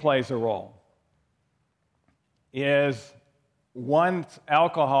thinking plays a role is once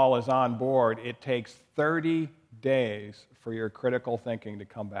alcohol is on board, it takes 30 days for your critical thinking to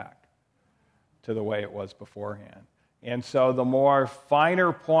come back to the way it was beforehand. And so the more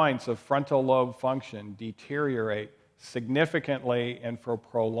finer points of frontal lobe function deteriorate significantly and for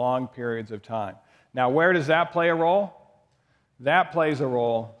prolonged periods of time. Now, where does that play a role? That plays a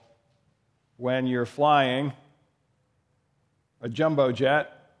role when you're flying a jumbo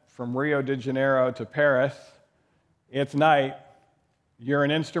jet from Rio de Janeiro to Paris. It's night, you're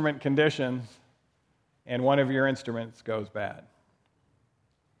in instrument conditions, and one of your instruments goes bad.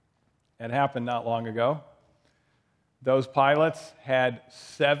 It happened not long ago. Those pilots had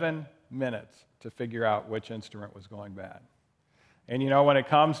 7 minutes to figure out which instrument was going bad. And when it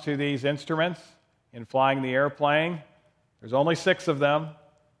comes to these instruments in flying the airplane, there's only 6 of them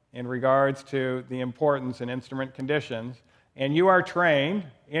in regards to the importance in instrument conditions. And you are trained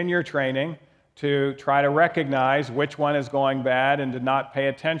in your training to try to recognize which one is going bad and to not pay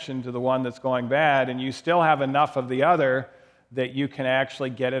attention to the one that's going bad, and you still have enough of the other that you can actually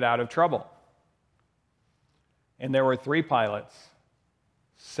get it out of trouble. And there were 3 pilots,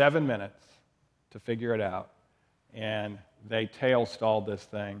 7 minutes to figure it out, and they tail stalled this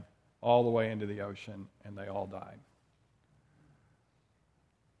thing all the way into the ocean, and they all died.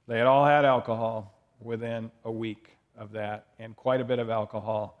 They had all had alcohol within a week of that, and quite a bit of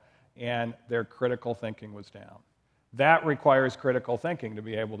alcohol, and their critical thinking was down. That requires critical thinking to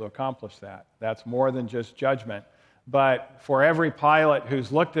be able to accomplish that. That's more than just judgment. But for every pilot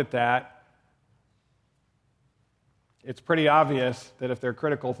who's looked at that, it's pretty obvious that if their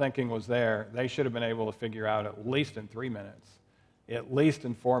critical thinking was there, they should have been able to figure out at least in 3 minutes, at least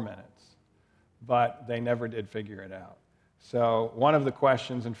in 4 minutes. But they never did figure it out. So one of the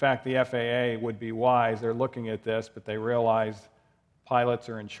questions, in fact, the FAA would be wise. They're looking at this, but they realize pilots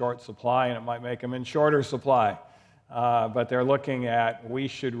are in short supply, and it might make them in shorter supply. But they're looking at, we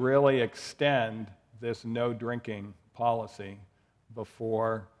should really extend this no drinking policy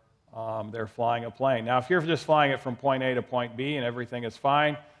before they're flying a plane. Now, if you're just flying it from point A to point B and everything is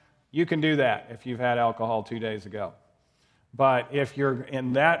fine, you can do that if you've had alcohol 2 days ago. But if you're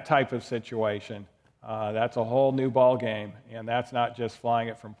in that type of situation, that's a whole new ball game, and that's not just flying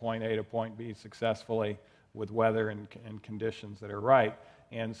it from point A to point B successfully with weather and conditions that are right.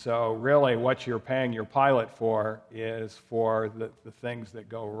 And so really what you're paying your pilot for is for the things that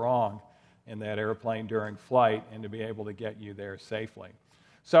go wrong in that airplane during flight and to be able to get you there safely.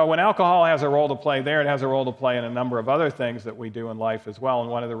 So when alcohol has a role to play there, it has a role to play in a number of other things that we do in life as well, and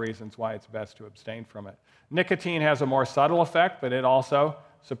one of the reasons why it's best to abstain from it. Nicotine has a more subtle effect, but it also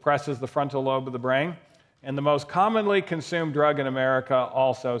suppresses the frontal lobe of the brain. And the most commonly consumed drug in America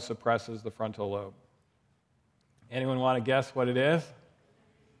also suppresses the frontal lobe. Anyone want to guess what it is?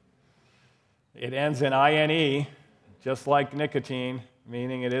 It ends in INE, just like nicotine,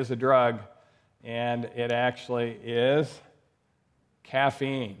 meaning it is a drug, and it actually is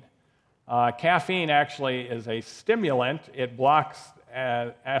caffeine. Caffeine actually is a stimulant. It blocks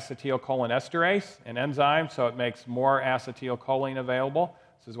acetylcholinesterase, an enzyme, so it makes more acetylcholine available.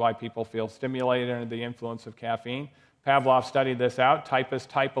 This is why people feel stimulated under the influence of caffeine. Pavlov studied this out.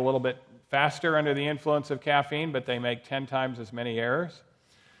 Typists type a little bit faster under the influence of caffeine, but they make 10 times as many errors.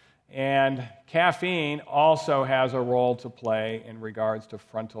 And caffeine also has a role to play in regards to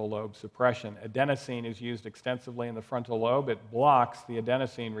frontal lobe suppression. Adenosine is used extensively in the frontal lobe. It blocks the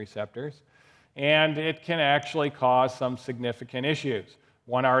adenosine receptors, and it can actually cause some significant issues.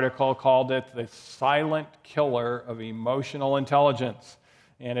 One article called it the silent killer of emotional intelligence,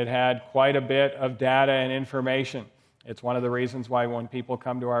 and it had quite a bit of data and information. It's one of the reasons why when people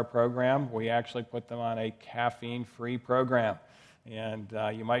come to our program, we actually put them on a caffeine-free program. And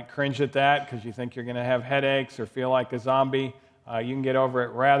you might cringe at that because you think you're going to have headaches or feel like a zombie. You can get over it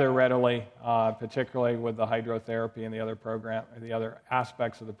rather readily, particularly with the hydrotherapy and the other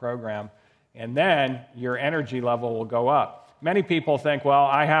aspects of the program. And then your energy level will go up. Many people think, well,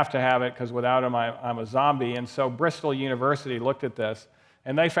 I have to have it because without them I'm a zombie. And so Bristol University looked at this,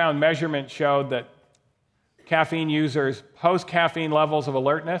 and they found measurements showed that caffeine users' post-caffeine levels of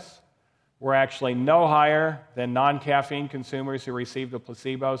alertness were actually no higher than non-caffeine consumers who received a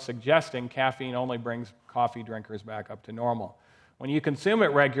placebo, suggesting caffeine only brings coffee drinkers back up to normal. When you consume it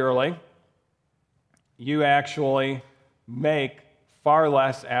regularly, you actually make far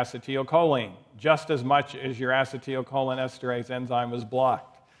less acetylcholine, just as much as your acetylcholinesterase enzyme is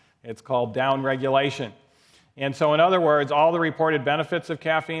blocked. It's called downregulation. And so in other words, all the reported benefits of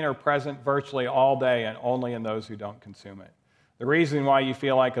caffeine are present virtually all day and only in those who don't consume it. The reason why you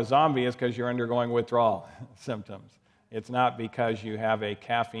feel like a zombie is because you're undergoing withdrawal symptoms. It's not because you have a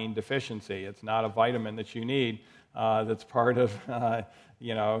caffeine deficiency. It's not a vitamin that you need that's part of the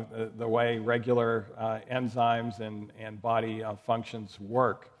way regular enzymes and body functions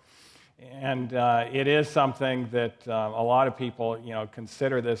work. And it is something that a lot of people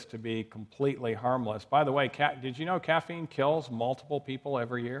consider this to be completely harmless. By the way, did you know caffeine kills multiple people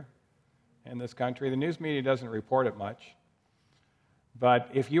every year in this country? The news media doesn't report it much. But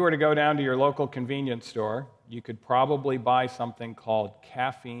if you were to go down to your local convenience store, you could probably buy something called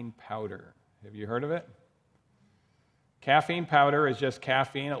caffeine powder. Have you heard of it? Caffeine powder is just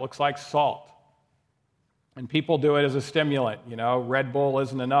caffeine. It looks like salt. And people do it as a stimulant. Red Bull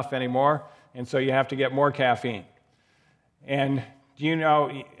isn't enough anymore, and so you have to get more caffeine. And do you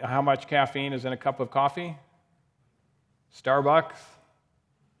know how much caffeine is in a cup of coffee? Starbucks?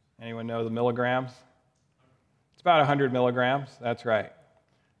 Anyone know the milligrams? It's about 100 milligrams, that's right.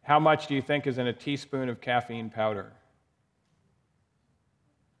 How much do you think is in a teaspoon of caffeine powder?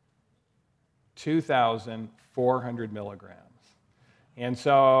 2,400 milligrams. And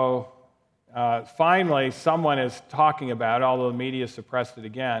so finally, someone is talking about it, although the media suppressed it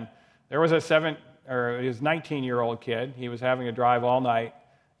again. There was his 19-year-old kid. He was having to drive all night,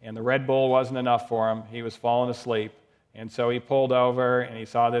 and the Red Bull wasn't enough for him. He was falling asleep. And so he pulled over, and he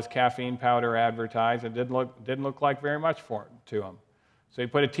saw this caffeine powder advertised. It didn't look like very much to him. So he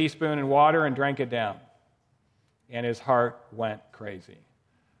put a teaspoon in water and drank it down. And his heart went crazy.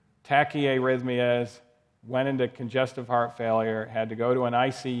 Tachyarrhythmias, went into congestive heart failure, had to go to an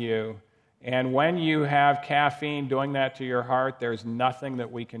ICU. And when you have caffeine doing that to your heart, there's nothing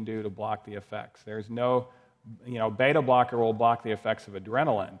that we can do to block the effects. There's no, beta blocker will block the effects of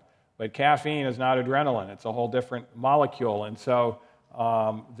adrenaline. But caffeine is not adrenaline. It's a whole different molecule. And so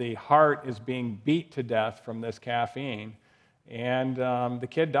the heart is being beat to death from this caffeine. and the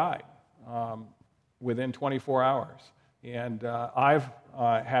kid died within 24 hours. And I've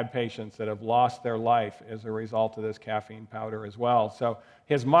had patients that have lost their life as a result of this caffeine powder as well. So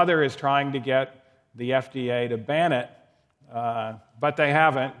his mother is trying to get the FDA to ban it, but they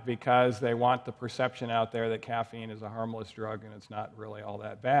haven't, because they want the perception out there that caffeine is a harmless drug and it's not really all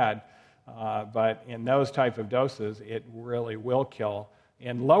that bad. But in those type of doses, it really will kill.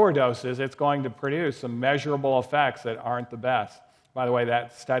 In lower doses, it's going to produce some measurable effects that aren't the best. By the way,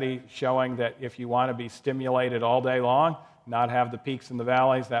 that study showing that if you want to be stimulated all day long, not have the peaks and the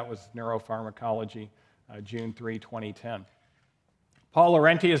valleys, that was Neuropharmacology, June 3, 2010. Paul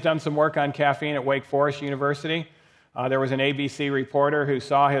Laurenti has done some work on caffeine at Wake Forest University. There was an ABC reporter who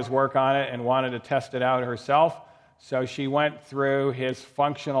saw his work on it and wanted to test it out herself. So she went through his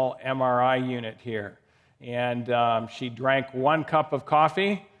functional MRI unit here. And she drank 1 cup of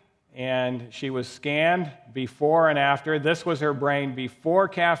coffee, and she was scanned before and after. This was her brain before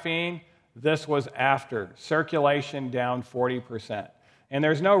caffeine. This was after. Circulation down 40%. And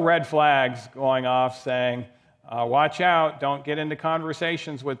there's no red flags going off saying, watch out, don't get into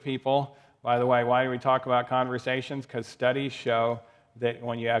conversations with people. By the way, why do we talk about conversations? Because studies show that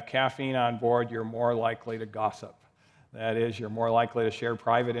when you have caffeine on board, you're more likely to gossip. That is, you're more likely to share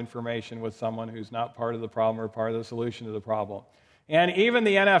private information with someone who's not part of the problem or part of the solution to the problem. And even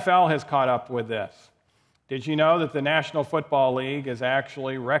the NFL has caught up with this. Did you know that the National Football League is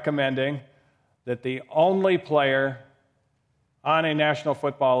actually recommending that the only player on a National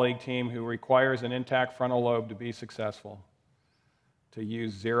Football League team who requires an intact frontal lobe to be successful to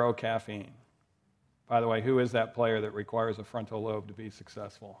use 0 caffeine? By the way, who is that player that requires a frontal lobe to be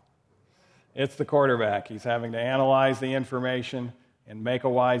successful? It's the quarterback. He's having to analyze the information and make a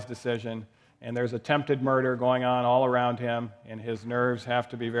wise decision. And there's attempted murder going on all around him, and his nerves have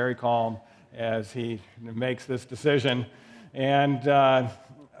to be very calm as he makes this decision. And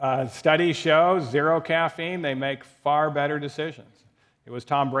studies show 0 caffeine, they make far better decisions. It was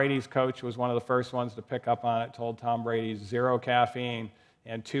Tom Brady's coach who was one of the first ones to pick up on it, told Tom Brady 0 caffeine.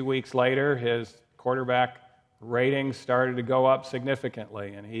 And 2 weeks later, his quarterback ratings started to go up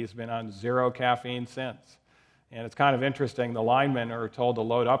significantly, and he's been on 0 caffeine since. And it's kind of interesting, the linemen are told to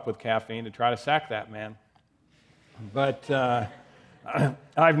load up with caffeine to try to sack that man. But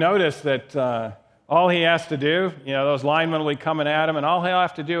I've noticed that all he has to do, those linemen will be coming at him, and all he'll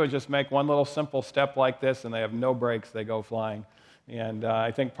have to do is just make one little simple step like this, and they have no brakes, they go flying. And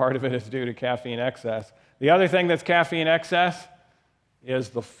I think part of it is due to caffeine excess. The other thing that's caffeine excess is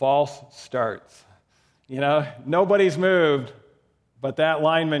the false starts. Nobody's moved, but that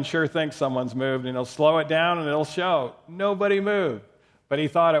lineman sure thinks someone's moved, and he'll slow it down and it'll show nobody moved. But he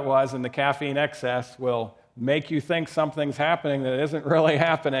thought it was, and the caffeine excess will make you think something's happening that isn't really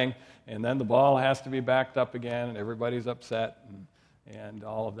happening, and then the ball has to be backed up again, and everybody's upset, and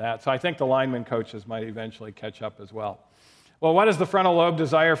all of that. So I think the lineman coaches might eventually catch up as well. Well, what does the frontal lobe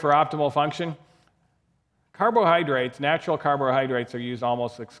desire for optimal function? Carbohydrates, natural carbohydrates, are used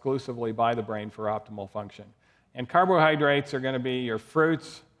almost exclusively by the brain for optimal function. And carbohydrates are going to be your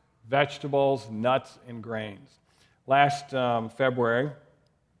fruits, vegetables, nuts, and grains. Last February,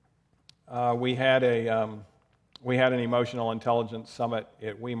 we had an emotional intelligence summit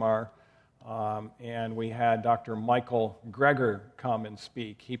at Weimar, and we had Dr. Michael Greger come and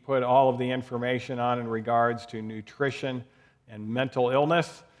speak. He put all of the information on in regards to nutrition and mental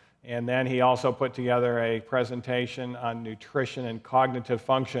illness. And then he also put together a presentation on nutrition and cognitive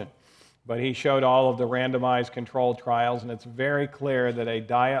function. But he showed all of the randomized controlled trials, and it's very clear that a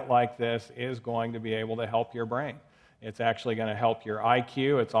diet like this is going to be able to help your brain. It's actually going to help your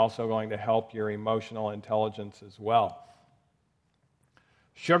IQ. It's also going to help your emotional intelligence as well.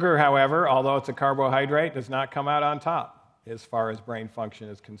 Sugar, however, although it's a carbohydrate, does not come out on top as far as brain function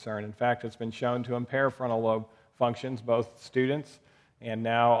is concerned. In fact, it's been shown to impair frontal lobe functions, both students and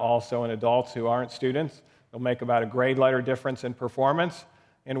now also in adults who aren't students. They'll make about a grade letter difference in performance.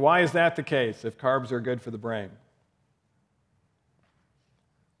 And why is that the case if carbs are good for the brain?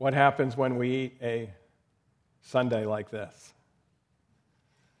 What happens when we eat a sundae like this?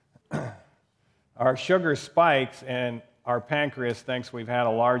 Our sugar spikes, and our pancreas thinks we've had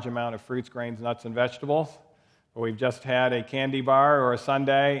a large amount of fruits, grains, nuts, and vegetables. But we've just had a candy bar or a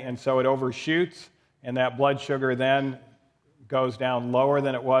sundae, and so it overshoots, and that blood sugar then goes down lower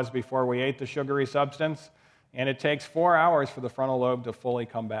than it was before we ate the sugary substance, and it takes 4 hours for the frontal lobe to fully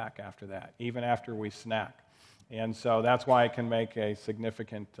come back after that, even after we snack. And so that's why it can make a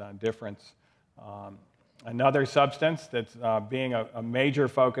significant difference. Another substance that's being a major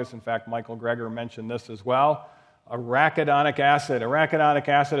focus, in fact, Michael Greger mentioned this as well, arachidonic acid. Arachidonic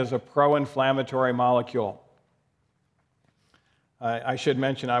acid is a pro-inflammatory molecule. I should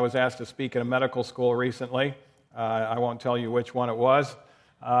mention I was asked to speak at a medical school recently. I won't tell you which one it was,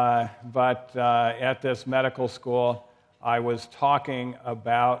 but at this medical school, I was talking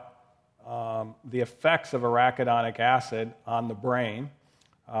about the effects of arachidonic acid on the brain.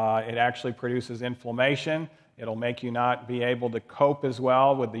 It actually produces inflammation. It'll make you not be able to cope as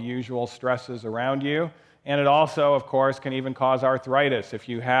well with the usual stresses around you. And it also, of course, can even cause arthritis. If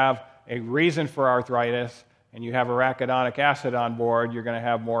you have a reason for arthritis and you have arachidonic acid on board, you're going to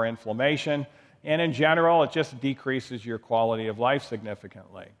have more inflammation. And in general, it just decreases your quality of life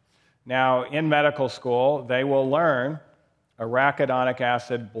significantly. Now, in medical school, they will learn arachidonic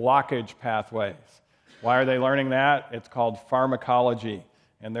acid blockage pathways. Why are they learning that? It's called pharmacology.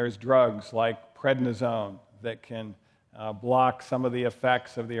 And there's drugs like prednisone that can block some of the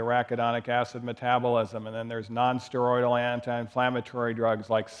effects of the arachidonic acid metabolism. And then there's non-steroidal anti-inflammatory drugs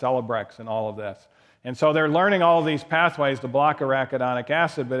like Celebrex and all of this. And so they're learning all of these pathways to block arachidonic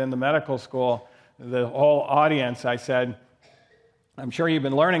acid, but in the medical school, the whole audience, I said, I'm sure you've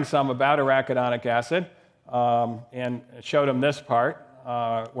been learning some about arachidonic acid, and showed them this part.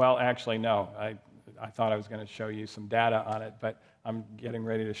 Well, actually, no. I thought I was going to show you some data on it, but I'm getting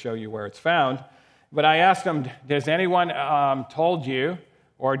ready to show you where it's found. But I asked them, has anyone told you,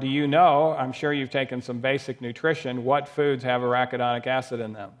 or do you know, I'm sure you've taken some basic nutrition, what foods have arachidonic acid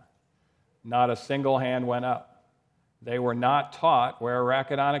in them? Not a single hand went up. They were not taught where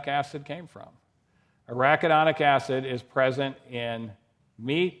arachidonic acid came from. Arachidonic acid is present in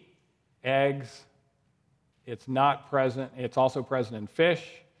meat, eggs. It's also present in fish.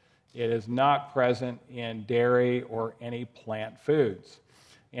 It is not present in dairy or any plant foods.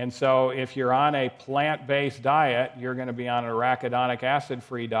 And so if you're on a plant-based diet, you're going to be on an arachidonic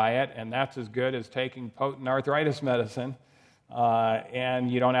acid-free diet, and that's as good as taking potent arthritis medicine. And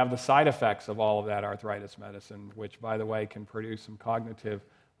you don't have the side effects of all of that arthritis medicine, which, by the way, can produce some cognitive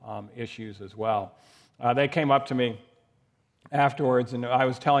issues as well. They came up to me afterwards, and I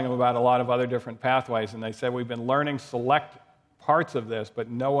was telling them about a lot of other different pathways, and they said, we've been learning select parts of this, but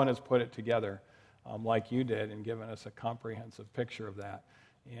no one has put it together like you did and given us a comprehensive picture of that.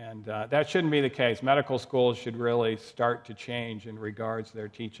 And that shouldn't be the case. Medical schools should really start to change in regards to their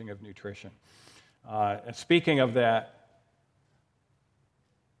teaching of nutrition. And speaking of that,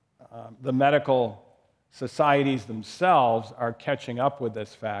 the medical societies themselves are catching up with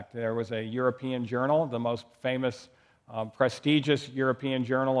this fact. There was a European journal, the most famous, prestigious European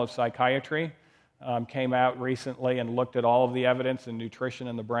Journal of Psychiatry, came out recently and looked at all of the evidence in nutrition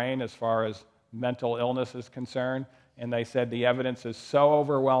in the brain as far as mental illness is concerned. And they said the evidence is so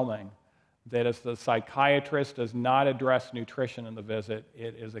overwhelming that if the psychiatrist does not address nutrition in the visit,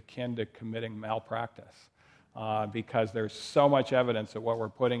 it is akin to committing malpractice. Because there's so much evidence that what we're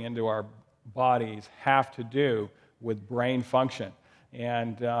putting into our bodies have to do with brain function.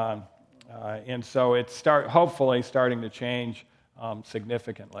 And so it's hopefully starting to change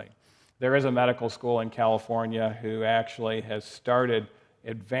significantly. There is a medical school in California who actually has started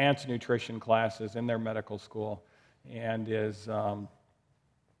advanced nutrition classes in their medical school and has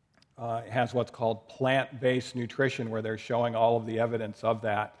what's called plant-based nutrition, where they're showing all of the evidence of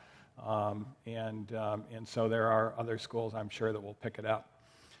that. And so there are other schools, I'm sure, that will pick it up.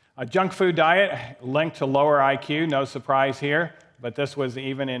 A junk food diet linked to lower IQ, no surprise here, but this was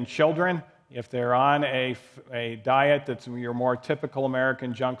even in children. If they're on a diet that's your more typical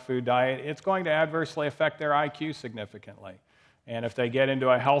American junk food diet, it's going to adversely affect their IQ significantly. And if they get into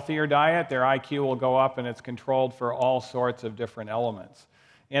a healthier diet, their IQ will go up, and it's controlled for all sorts of different elements.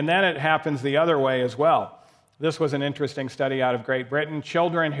 And then it happens the other way as well. This was an interesting study out of Great Britain.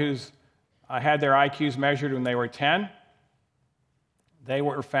 Children who had their IQs measured when they were 10, they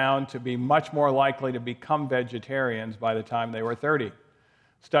were found to be much more likely to become vegetarians by the time they were 30.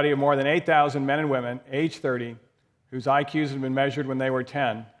 Study of more than 8,000 men and women, age 30, whose IQs had been measured when they were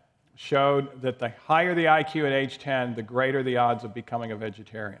 10, showed that the higher the IQ at age 10, the greater the odds of becoming a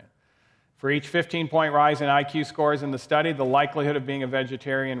vegetarian. For each 15-point rise in IQ scores in the study, the likelihood of being a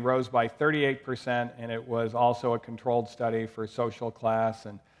vegetarian rose by 38%, and it was also a controlled study for social class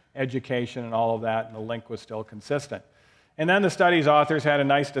and education and all of that, and the link was still consistent. And then the study's authors had a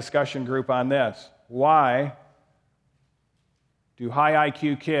nice discussion group on this. Why do high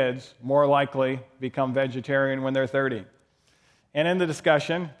IQ kids more likely become vegetarian when they're 30? And in the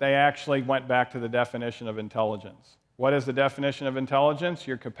discussion, they actually went back to the definition of intelligence. What is the definition of intelligence?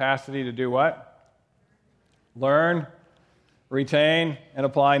 Your capacity to do what? Learn, retain, and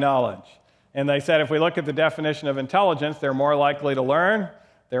apply knowledge. And they said if we look at the definition of intelligence, they're more likely to learn,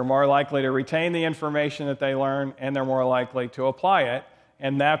 they're more likely to retain the information that they learn, and they're more likely to apply it.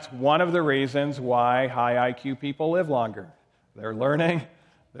 And that's one of the reasons why high IQ people live longer. They're learning,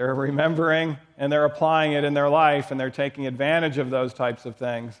 they're remembering, and they're applying it in their life, and they're taking advantage of those types of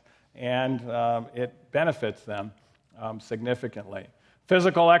things, and it benefits them significantly.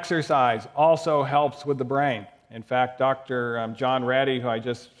 Physical exercise also helps with the brain. In fact, Dr. John Ratey, who I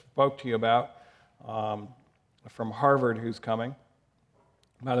just spoke to you about, from Harvard, who's coming.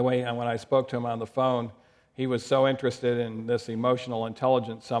 By the way, when I spoke to him on the phone, he was so interested in this Emotional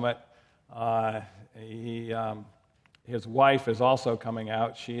Intelligence Summit. His wife is also coming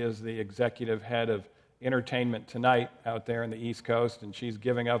out. She is the executive head of Entertainment Tonight out there in the East Coast, and she's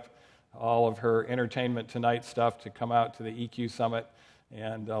giving up all of her Entertainment Tonight stuff to come out to the EQ Summit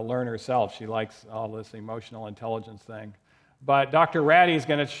and learn herself. She likes all this emotional intelligence thing. But Dr. Ratey is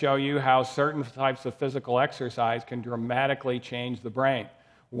going to show you how certain types of physical exercise can dramatically change the brain.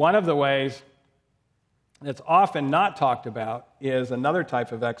 One of the ways that's often not talked about is another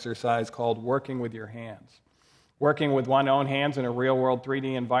type of exercise called working with your hands. Working with one's own hands in a real-world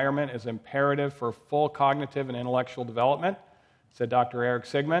 3D environment is imperative for full cognitive and intellectual development, said Dr. Eric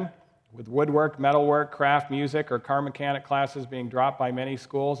Sigman. With woodwork, metalwork, craft, music, or car mechanic classes being dropped by many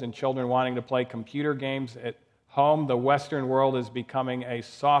schools and children wanting to play computer games at home, the Western world is becoming a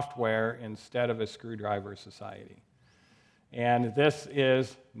software instead of a screwdriver society. And this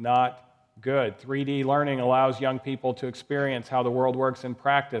is not good. 3D learning allows young people to experience how the world works in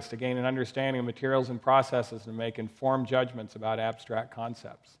practice, to gain an understanding of materials and processes, and make informed judgments about abstract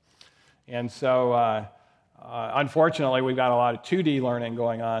concepts. And so, unfortunately, we've got a lot of 2D learning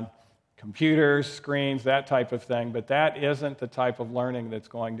going on, computers, screens, that type of thing, but that isn't the type of learning that's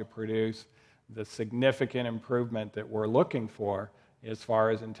going to produce the significant improvement that we're looking for as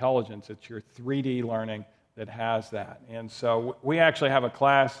far as intelligence. It's your 3D learning that has that. And so we actually have a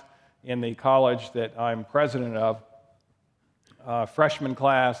class in the college that I'm president of, a freshman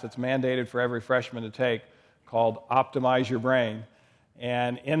class that's mandated for every freshman to take, called Optimize Your Brain.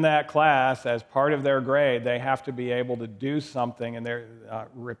 And in that class, as part of their grade, they have to be able to do something, and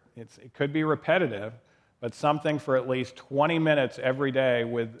it could be repetitive, but something for at least 20 minutes every day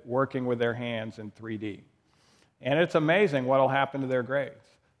with working with their hands in 3D. And it's amazing what will happen to their grades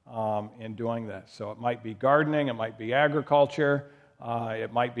in doing this. So it might be gardening, it might be agriculture,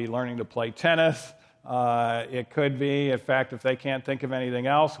 it might be learning to play tennis. It could be, in fact, if they can't think of anything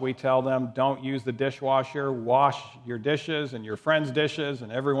else, we tell them don't use the dishwasher, wash your dishes and your friends' dishes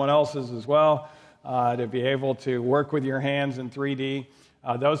and everyone else's as well, to be able to work with your hands in 3D.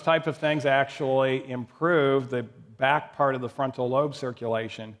 Those type of things actually improve the back part of the frontal lobe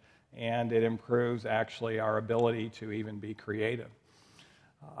circulation, and it improves actually our ability to even be creative.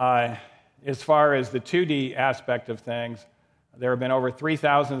 As far as the 2D aspect of things, there have been over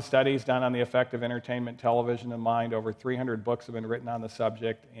 3,000 studies done on the effect of entertainment, television, and mind. Over 300 books have been written on the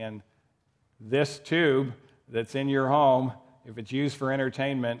subject. And this tube that's in your home, if it's used for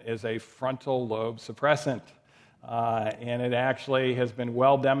entertainment, is a frontal lobe suppressant. And it actually has been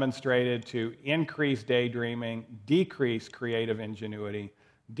well demonstrated to increase daydreaming, decrease creative ingenuity,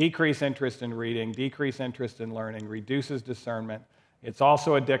 decrease interest in reading, decrease interest in learning, reduces discernment. It's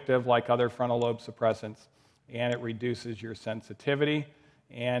also addictive, like other frontal lobe suppressants, and it reduces your sensitivity,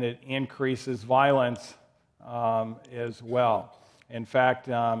 and it increases violence as well. In fact,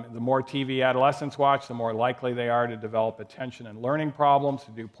 the more TV adolescents watch, the more likely they are to develop attention and learning problems,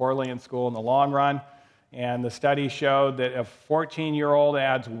 to do poorly in school in the long run. And the study showed that if a 14-year-old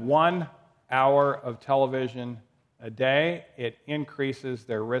adds 1 hour of television a day, it increases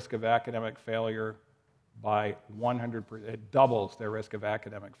their risk of academic failure by 100%. It doubles their risk of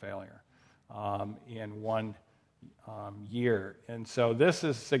academic failure in 1 year. And so this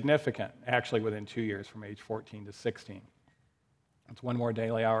is significant, actually within 2 years, from age 14 to 16. It's 1 more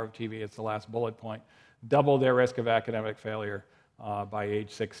daily hour of TV. It's the last bullet point. Double their risk of academic failure by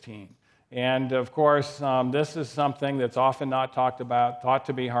age 16. And of course, this is something that's often not talked about, thought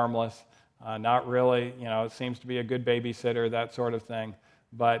to be harmless, not really, it seems to be a good babysitter, that sort of thing.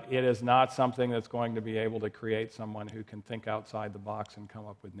 But it is not something that's going to be able to create someone who can think outside the box and come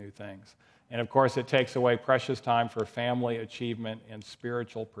up with new things. And of course, it takes away precious time for family achievement and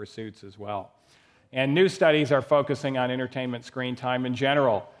spiritual pursuits as well. And new studies are focusing on entertainment screen time in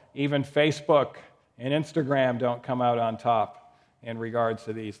general. Even Facebook and Instagram don't come out on top in regards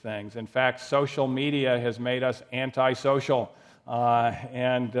to these things. In fact, social media has made us antisocial.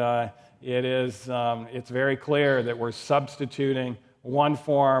 It's very clear that we're substituting one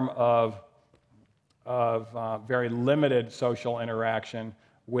form of very limited social interaction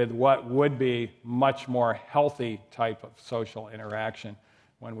with what would be much more healthy type of social interaction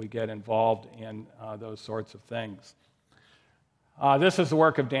when we get involved in those sorts of things. This is the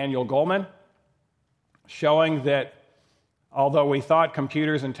work of Daniel Goleman, showing that Although we thought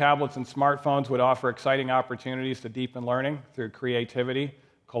computers and tablets and smartphones would offer exciting opportunities to deepen learning through creativity,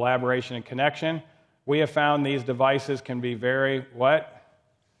 collaboration, and connection, we have found these devices can be very,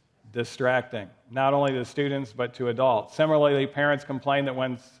 distracting, not only to students but to adults. Similarly, parents complain that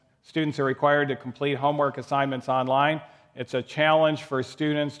when students are required to complete homework assignments online, it's a challenge for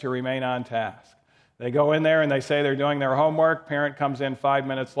students to remain on task. They go in there and they say they're doing their homework. Parent comes in 5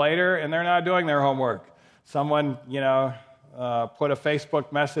 minutes later and they're not doing their homework. Someone, put a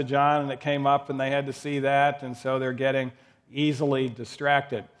Facebook message on and it came up and they had to see that, and so they're getting easily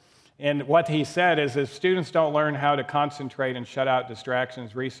distracted. And what he said is if students don't learn how to concentrate and shut out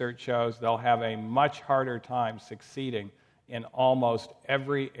distractions, research shows they'll have a much harder time succeeding in almost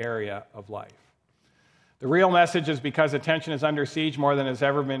every area of life. The real message is because attention is under siege more than has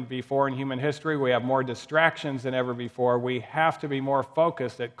ever been before in human history, we have more distractions than ever before, we have to be more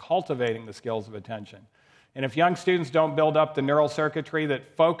focused at cultivating the skills of attention. And if young students don't build up the neural circuitry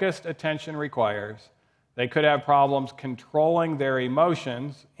that focused attention requires, they could have problems controlling their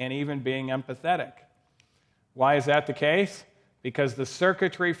emotions and even being empathetic. Why is that the case? Because the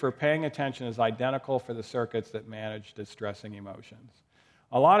circuitry for paying attention is identical for the circuits that manage distressing emotions.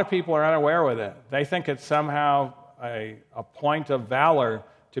 A lot of people are unaware with it. They think it's somehow a point of valor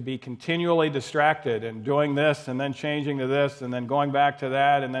to be continually distracted and doing this and then changing to this and then going back to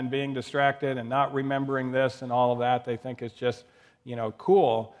that and then being distracted and not remembering this and all of that. They think it's just,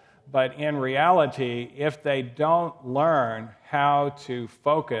 cool. But in reality, if they don't learn how to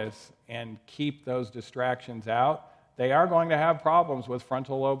focus and keep those distractions out, they are going to have problems with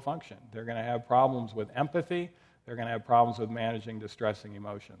frontal lobe function. They're going to have problems with empathy. They're going to have problems with managing distressing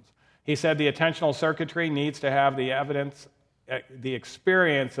emotions. He said the attentional circuitry needs to have the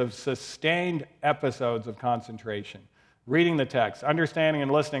experience of sustained episodes of concentration, reading the text, understanding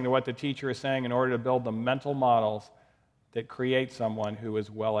and listening to what the teacher is saying in order to build the mental models that create someone who is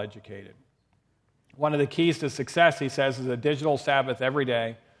well educated. One of the keys to success, he says, is a digital Sabbath every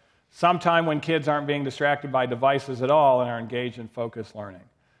day, sometime when kids aren't being distracted by devices at all and are engaged in focused learning.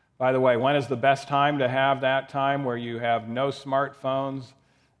 By the way, when is the best time to have that time where you have no smartphones,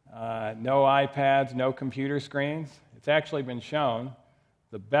 no iPads, no computer screens? It's actually been shown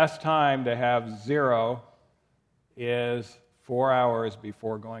the best time to have zero is 4 hours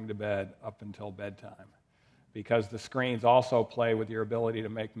before going to bed up until bedtime, because the screens also play with your ability to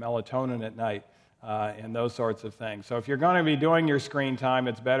make melatonin at night and those sorts of things. So if you're going to be doing your screen time,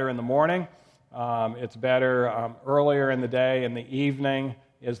 it's better in the morning. It's better earlier in the day. In the evening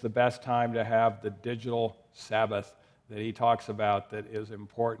is the best time to have the digital Sabbath that he talks about that is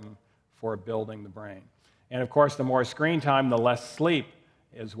important for building the brain. And of course, the more screen time, the less sleep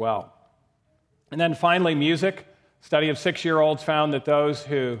as well. And then finally, music. Study of 6-year-olds found that those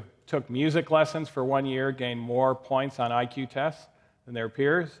who took music lessons for 1 year gained more points on IQ tests than their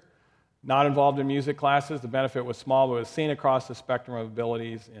peers. Not involved in music classes, the benefit was small, but was seen across the spectrum of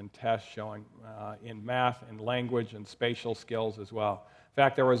abilities in tests showing in math and language and spatial skills as well. In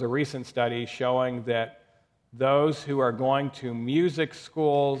fact, there was a recent study showing that those who are going to music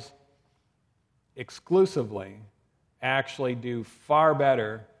schools exclusively actually do far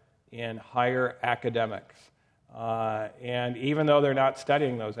better in higher academics. And even though they're not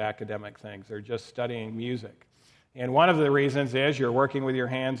studying those academic things, they're just studying music. And one of the reasons is you're working with your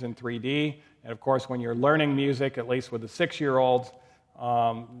hands in 3D. And of course, when you're learning music, at least with the 6-year-olds,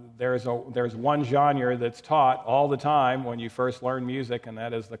 there's one genre that's taught all the time when you first learn music, and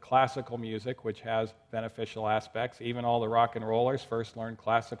that is the classical music, which has beneficial aspects. Even all the rock and rollers first learn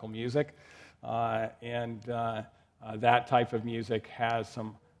classical music. That type of music has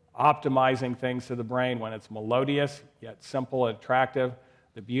some optimizing things to the brain when it's melodious, yet simple and attractive.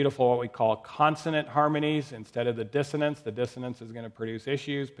 The beautiful, what we call consonant harmonies instead of the dissonance. The dissonance is going to produce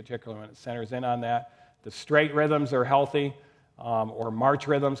issues, particularly when it centers in on that. The straight rhythms are healthy, or march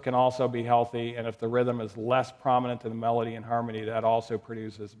rhythms can also be healthy, and if the rhythm is less prominent in the melody and harmony, that also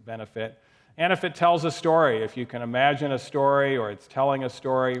produces benefit. And if it tells a story, if you can imagine a story or it's telling a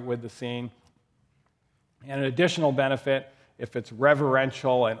story with the scene. And an additional benefit, if it's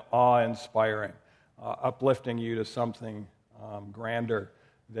reverential and awe-inspiring, uplifting you to something grander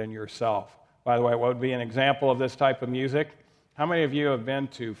than yourself. By the way, what would be an example of this type of music? How many of you have been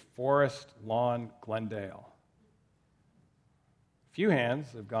to Forest Lawn, Glendale? A few hands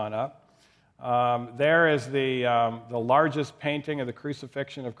have gone up. There is the largest painting of the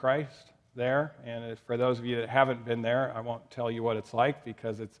crucifixion of Christ there. And for those of you that haven't been there, I won't tell you what it's like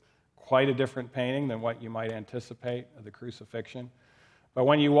because it's quite a different painting than what you might anticipate of the crucifixion. But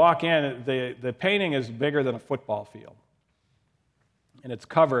when you walk in, the painting is bigger than a football field. And it's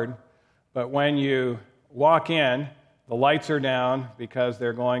covered. But when you walk in, The lights are down because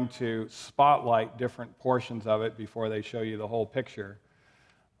they're going to spotlight different portions of it before they show you the whole picture.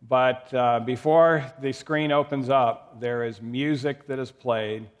 But before the screen opens up, there is music that is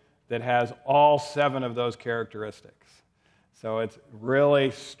played that has all 7 of those characteristics. So it's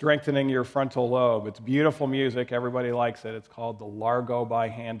really strengthening your frontal lobe. It's beautiful music. Everybody likes it. It's called the Largo by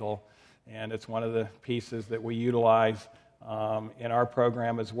Handel, and it's one of the pieces that we utilize in our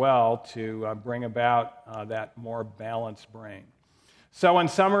program as well to bring about that more balanced brain. So in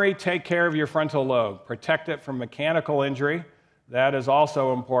summary, take care of your frontal lobe. Protect it from mechanical injury. That is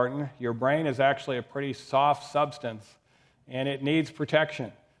also important. Your brain is actually a pretty soft substance, and it needs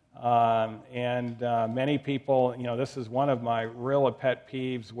protection. Many people, this is one of my real pet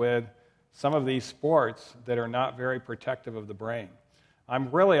peeves with some of these sports that are not very protective of the brain. I'm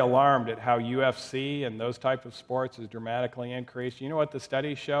really alarmed at how UFC and those type of sports is dramatically increased. You know what the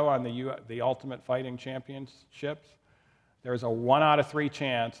studies show on the Ultimate Fighting Championships? There's a 1 out of 3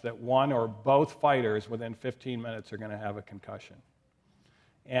 chance that one or both fighters within 15 minutes are going to have a concussion.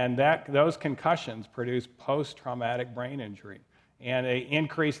 And those concussions produce post-traumatic brain injury. And they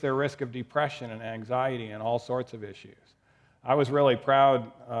increase their risk of depression and anxiety and all sorts of issues. I was really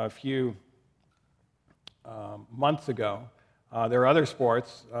proud a few months ago. There are other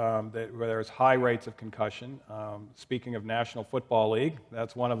sports where there's high rates of concussion. Speaking of National Football League,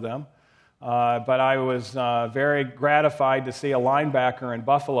 that's one of them. But I was very gratified to see a linebacker in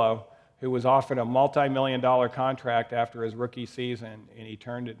Buffalo who was offered a multi-million-dollar contract after his rookie season, and he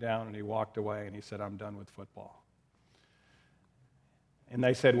turned it down and he walked away and he said, "I'm done with football." And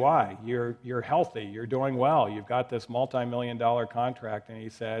they said, "Why? You're healthy. You're doing well. You've got this multi-million-dollar contract." And he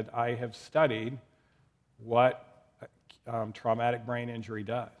said, "I have studied what traumatic brain injury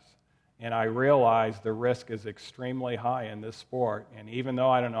does. And I realize the risk is extremely high in this sport. And even though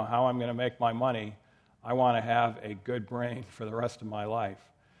I don't know how I'm going to make my money, I want to have a good brain for the rest of my life."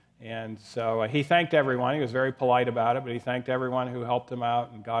 And so he thanked everyone. He was very polite about it, but he thanked everyone who helped him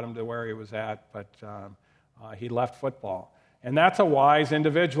out and got him to where he was at. But he left football. And that's a wise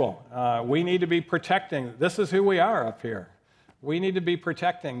individual. We need to be protecting. This is who we are up here. We need to be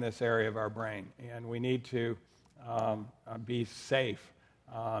protecting this area of our brain, and we need to be safe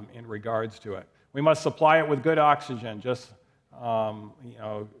in regards to it. We must supply it with good oxygen. Just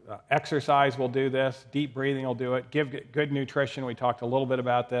exercise will do this. Deep breathing will do it. Give good nutrition. We talked a little bit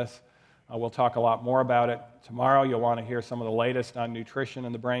about this. We'll talk a lot more about it tomorrow. You'll want to hear some of the latest on nutrition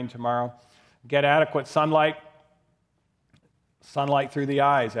in the brain tomorrow. Get adequate sunlight. Sunlight through the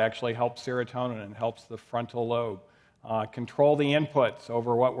eyes actually helps serotonin and helps the frontal lobe. Control the inputs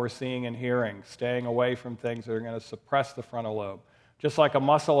over what we're seeing and hearing, staying away from things that are going to suppress the frontal lobe. Just like a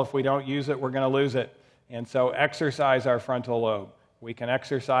muscle, if we don't use it, we're going to lose it. And so exercise our frontal lobe. We can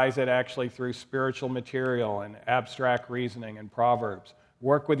exercise it actually through spiritual material and abstract reasoning and proverbs.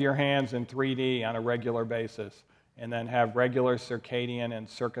 Work with your hands in 3D on a regular basis, and then have regular circadian and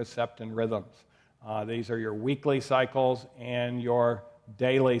circumception rhythms. These are your weekly cycles and your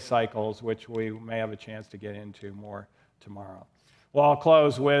daily cycles, which we may have a chance to get into more tomorrow. Well, I'll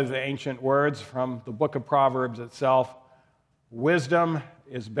close with ancient words from the book of Proverbs itself. Wisdom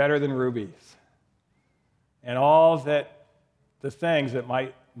is better than rubies, and all the things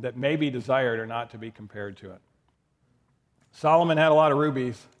that may be desired are not to be compared to it. Solomon had a lot of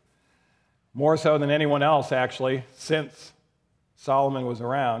rubies, more so than anyone else, actually, since Solomon was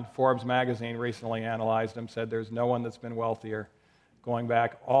around. Forbes magazine recently analyzed him, said there's no one that's been wealthier, going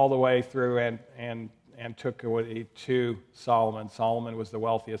back all the way through and took it to Solomon. Solomon was the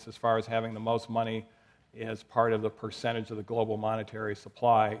wealthiest as far as having the most money as part of the percentage of the global monetary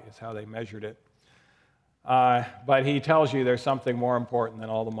supply is how they measured it. But he tells you there's something more important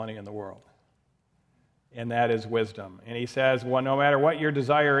than all the money in the world, and that is wisdom. And he says, well, no matter what your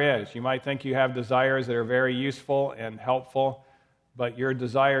desire is, you might think you have desires that are very useful and helpful, but your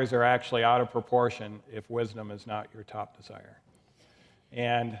desires are actually out of proportion if wisdom is not your top desire.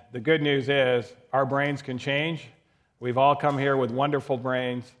 And the good news is our brains can change. We've all come here with wonderful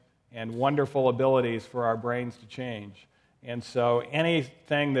brains and wonderful abilities for our brains to change. And so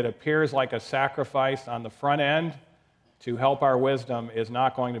anything that appears like a sacrifice on the front end to help our wisdom is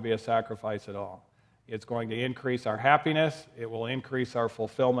not going to be a sacrifice at all. It's going to increase our happiness, it will increase our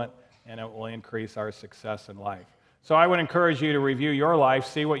fulfillment, and it will increase our success in life. So I would encourage you to review your life,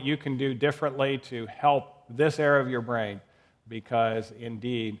 see what you can do differently to help this area of your brain, because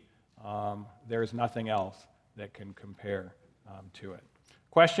indeed there's nothing else that can compare to it.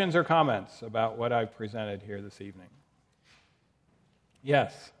 Questions or comments about what I've presented here this evening?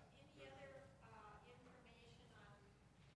 Yes.